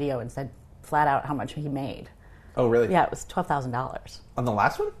 He did a video and said flat out how much he made. Oh, really? Yeah, it was $12,000. On the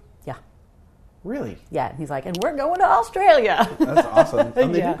last one? Yeah. Really? Yeah, and he's like, and we're going to Australia. That's awesome.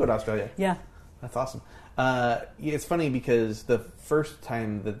 And they did go to Australia. Yeah. That's awesome. It's funny because the first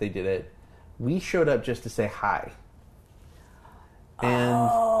time that they did it, we showed up just to say hi.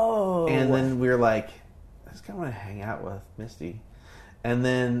 And then we were like, I just kind of want to hang out with Misty. And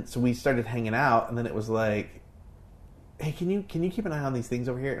then, so we started hanging out, and then it was like, hey, can you keep an eye on these things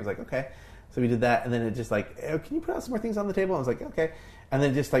over here? It was like, okay. So we did that, and then it just like, oh, can you put out some more things on the table? And I was like, okay. And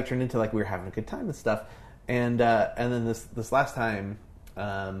then it just like turned into like we were having a good time and stuff. And then this last time,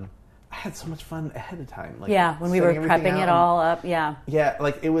 I had so much fun ahead of time. Like, yeah, when we were prepping it all up, yeah. Yeah,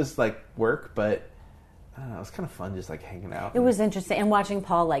 like it was like work, but I don't know, it was kind of fun just like hanging out. It was interesting, and watching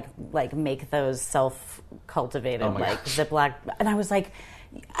Paul like make those self-cultivated Ziploc, and I was like,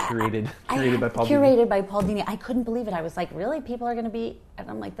 curated by Paul Dini. Curated by Paul Dini. I couldn't believe it. I was like, really? People are going to be... And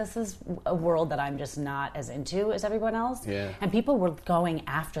I'm like, this is a world that I'm just not as into as everyone else. Yeah. And people were going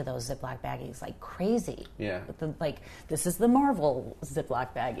after those Ziploc baggies like crazy. Yeah. This is the Marvel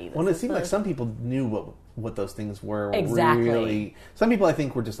Ziploc baggie. Well, it seemed like some people knew what those things were. Exactly. Really. Some people, I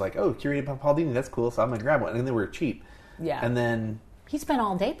think, were just like, oh, curated by Paul Dini, that's cool, so I'm going to grab one. And they were cheap. Yeah. And then... He spent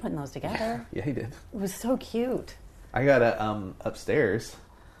all day putting those together. Yeah, he did. It was so cute. I got upstairs.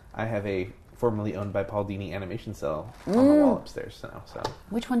 I have a formerly owned by Paul Dini animation cell on the wall upstairs now. So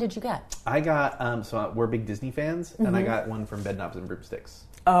which one did you get? I got so we're big Disney fans, and I got one from Bedknobs and Broomsticks.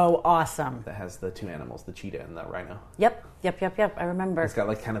 Oh, awesome! That has the 2 animals, the cheetah and the rhino. Yep. I remember. It's got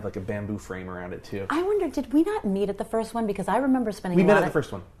like kind of like a bamboo frame around it too. I wonder, did we not meet at the first one? Because I remember spending. We met at the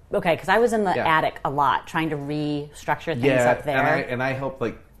first one. Okay, because I was in the attic a lot trying to restructure things up there. and I helped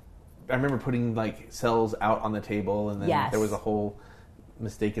like. I remember putting like cells out on the table, and then there was a whole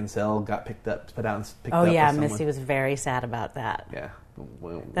mistaken cell got picked up, put out and picked up. Oh yeah, Misty was very sad about that. Yeah,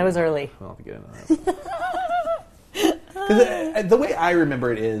 that was early. We'll have to get into that. Because the way I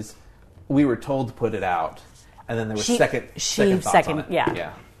remember it is, we were told to put it out, and then there was second thoughts on it.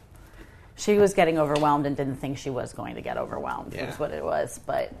 Yeah. She was getting overwhelmed and didn't think she was going to get overwhelmed. Yeah. Was what it was,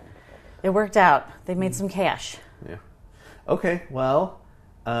 but it worked out. They made some cash. Yeah. Okay. Well,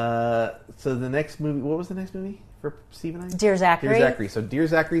 so the next movie. What was the next movie for Steve and I? Dear Zachary. So Dear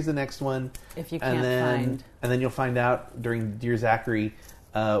Zachary's the next one. If you can't find. And then you'll find out during Dear Zachary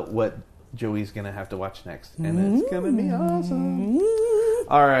what Joey's going to have to watch next. And it's going to be awesome.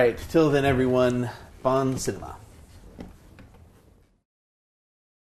 All right. Till then, everyone, bon cinema.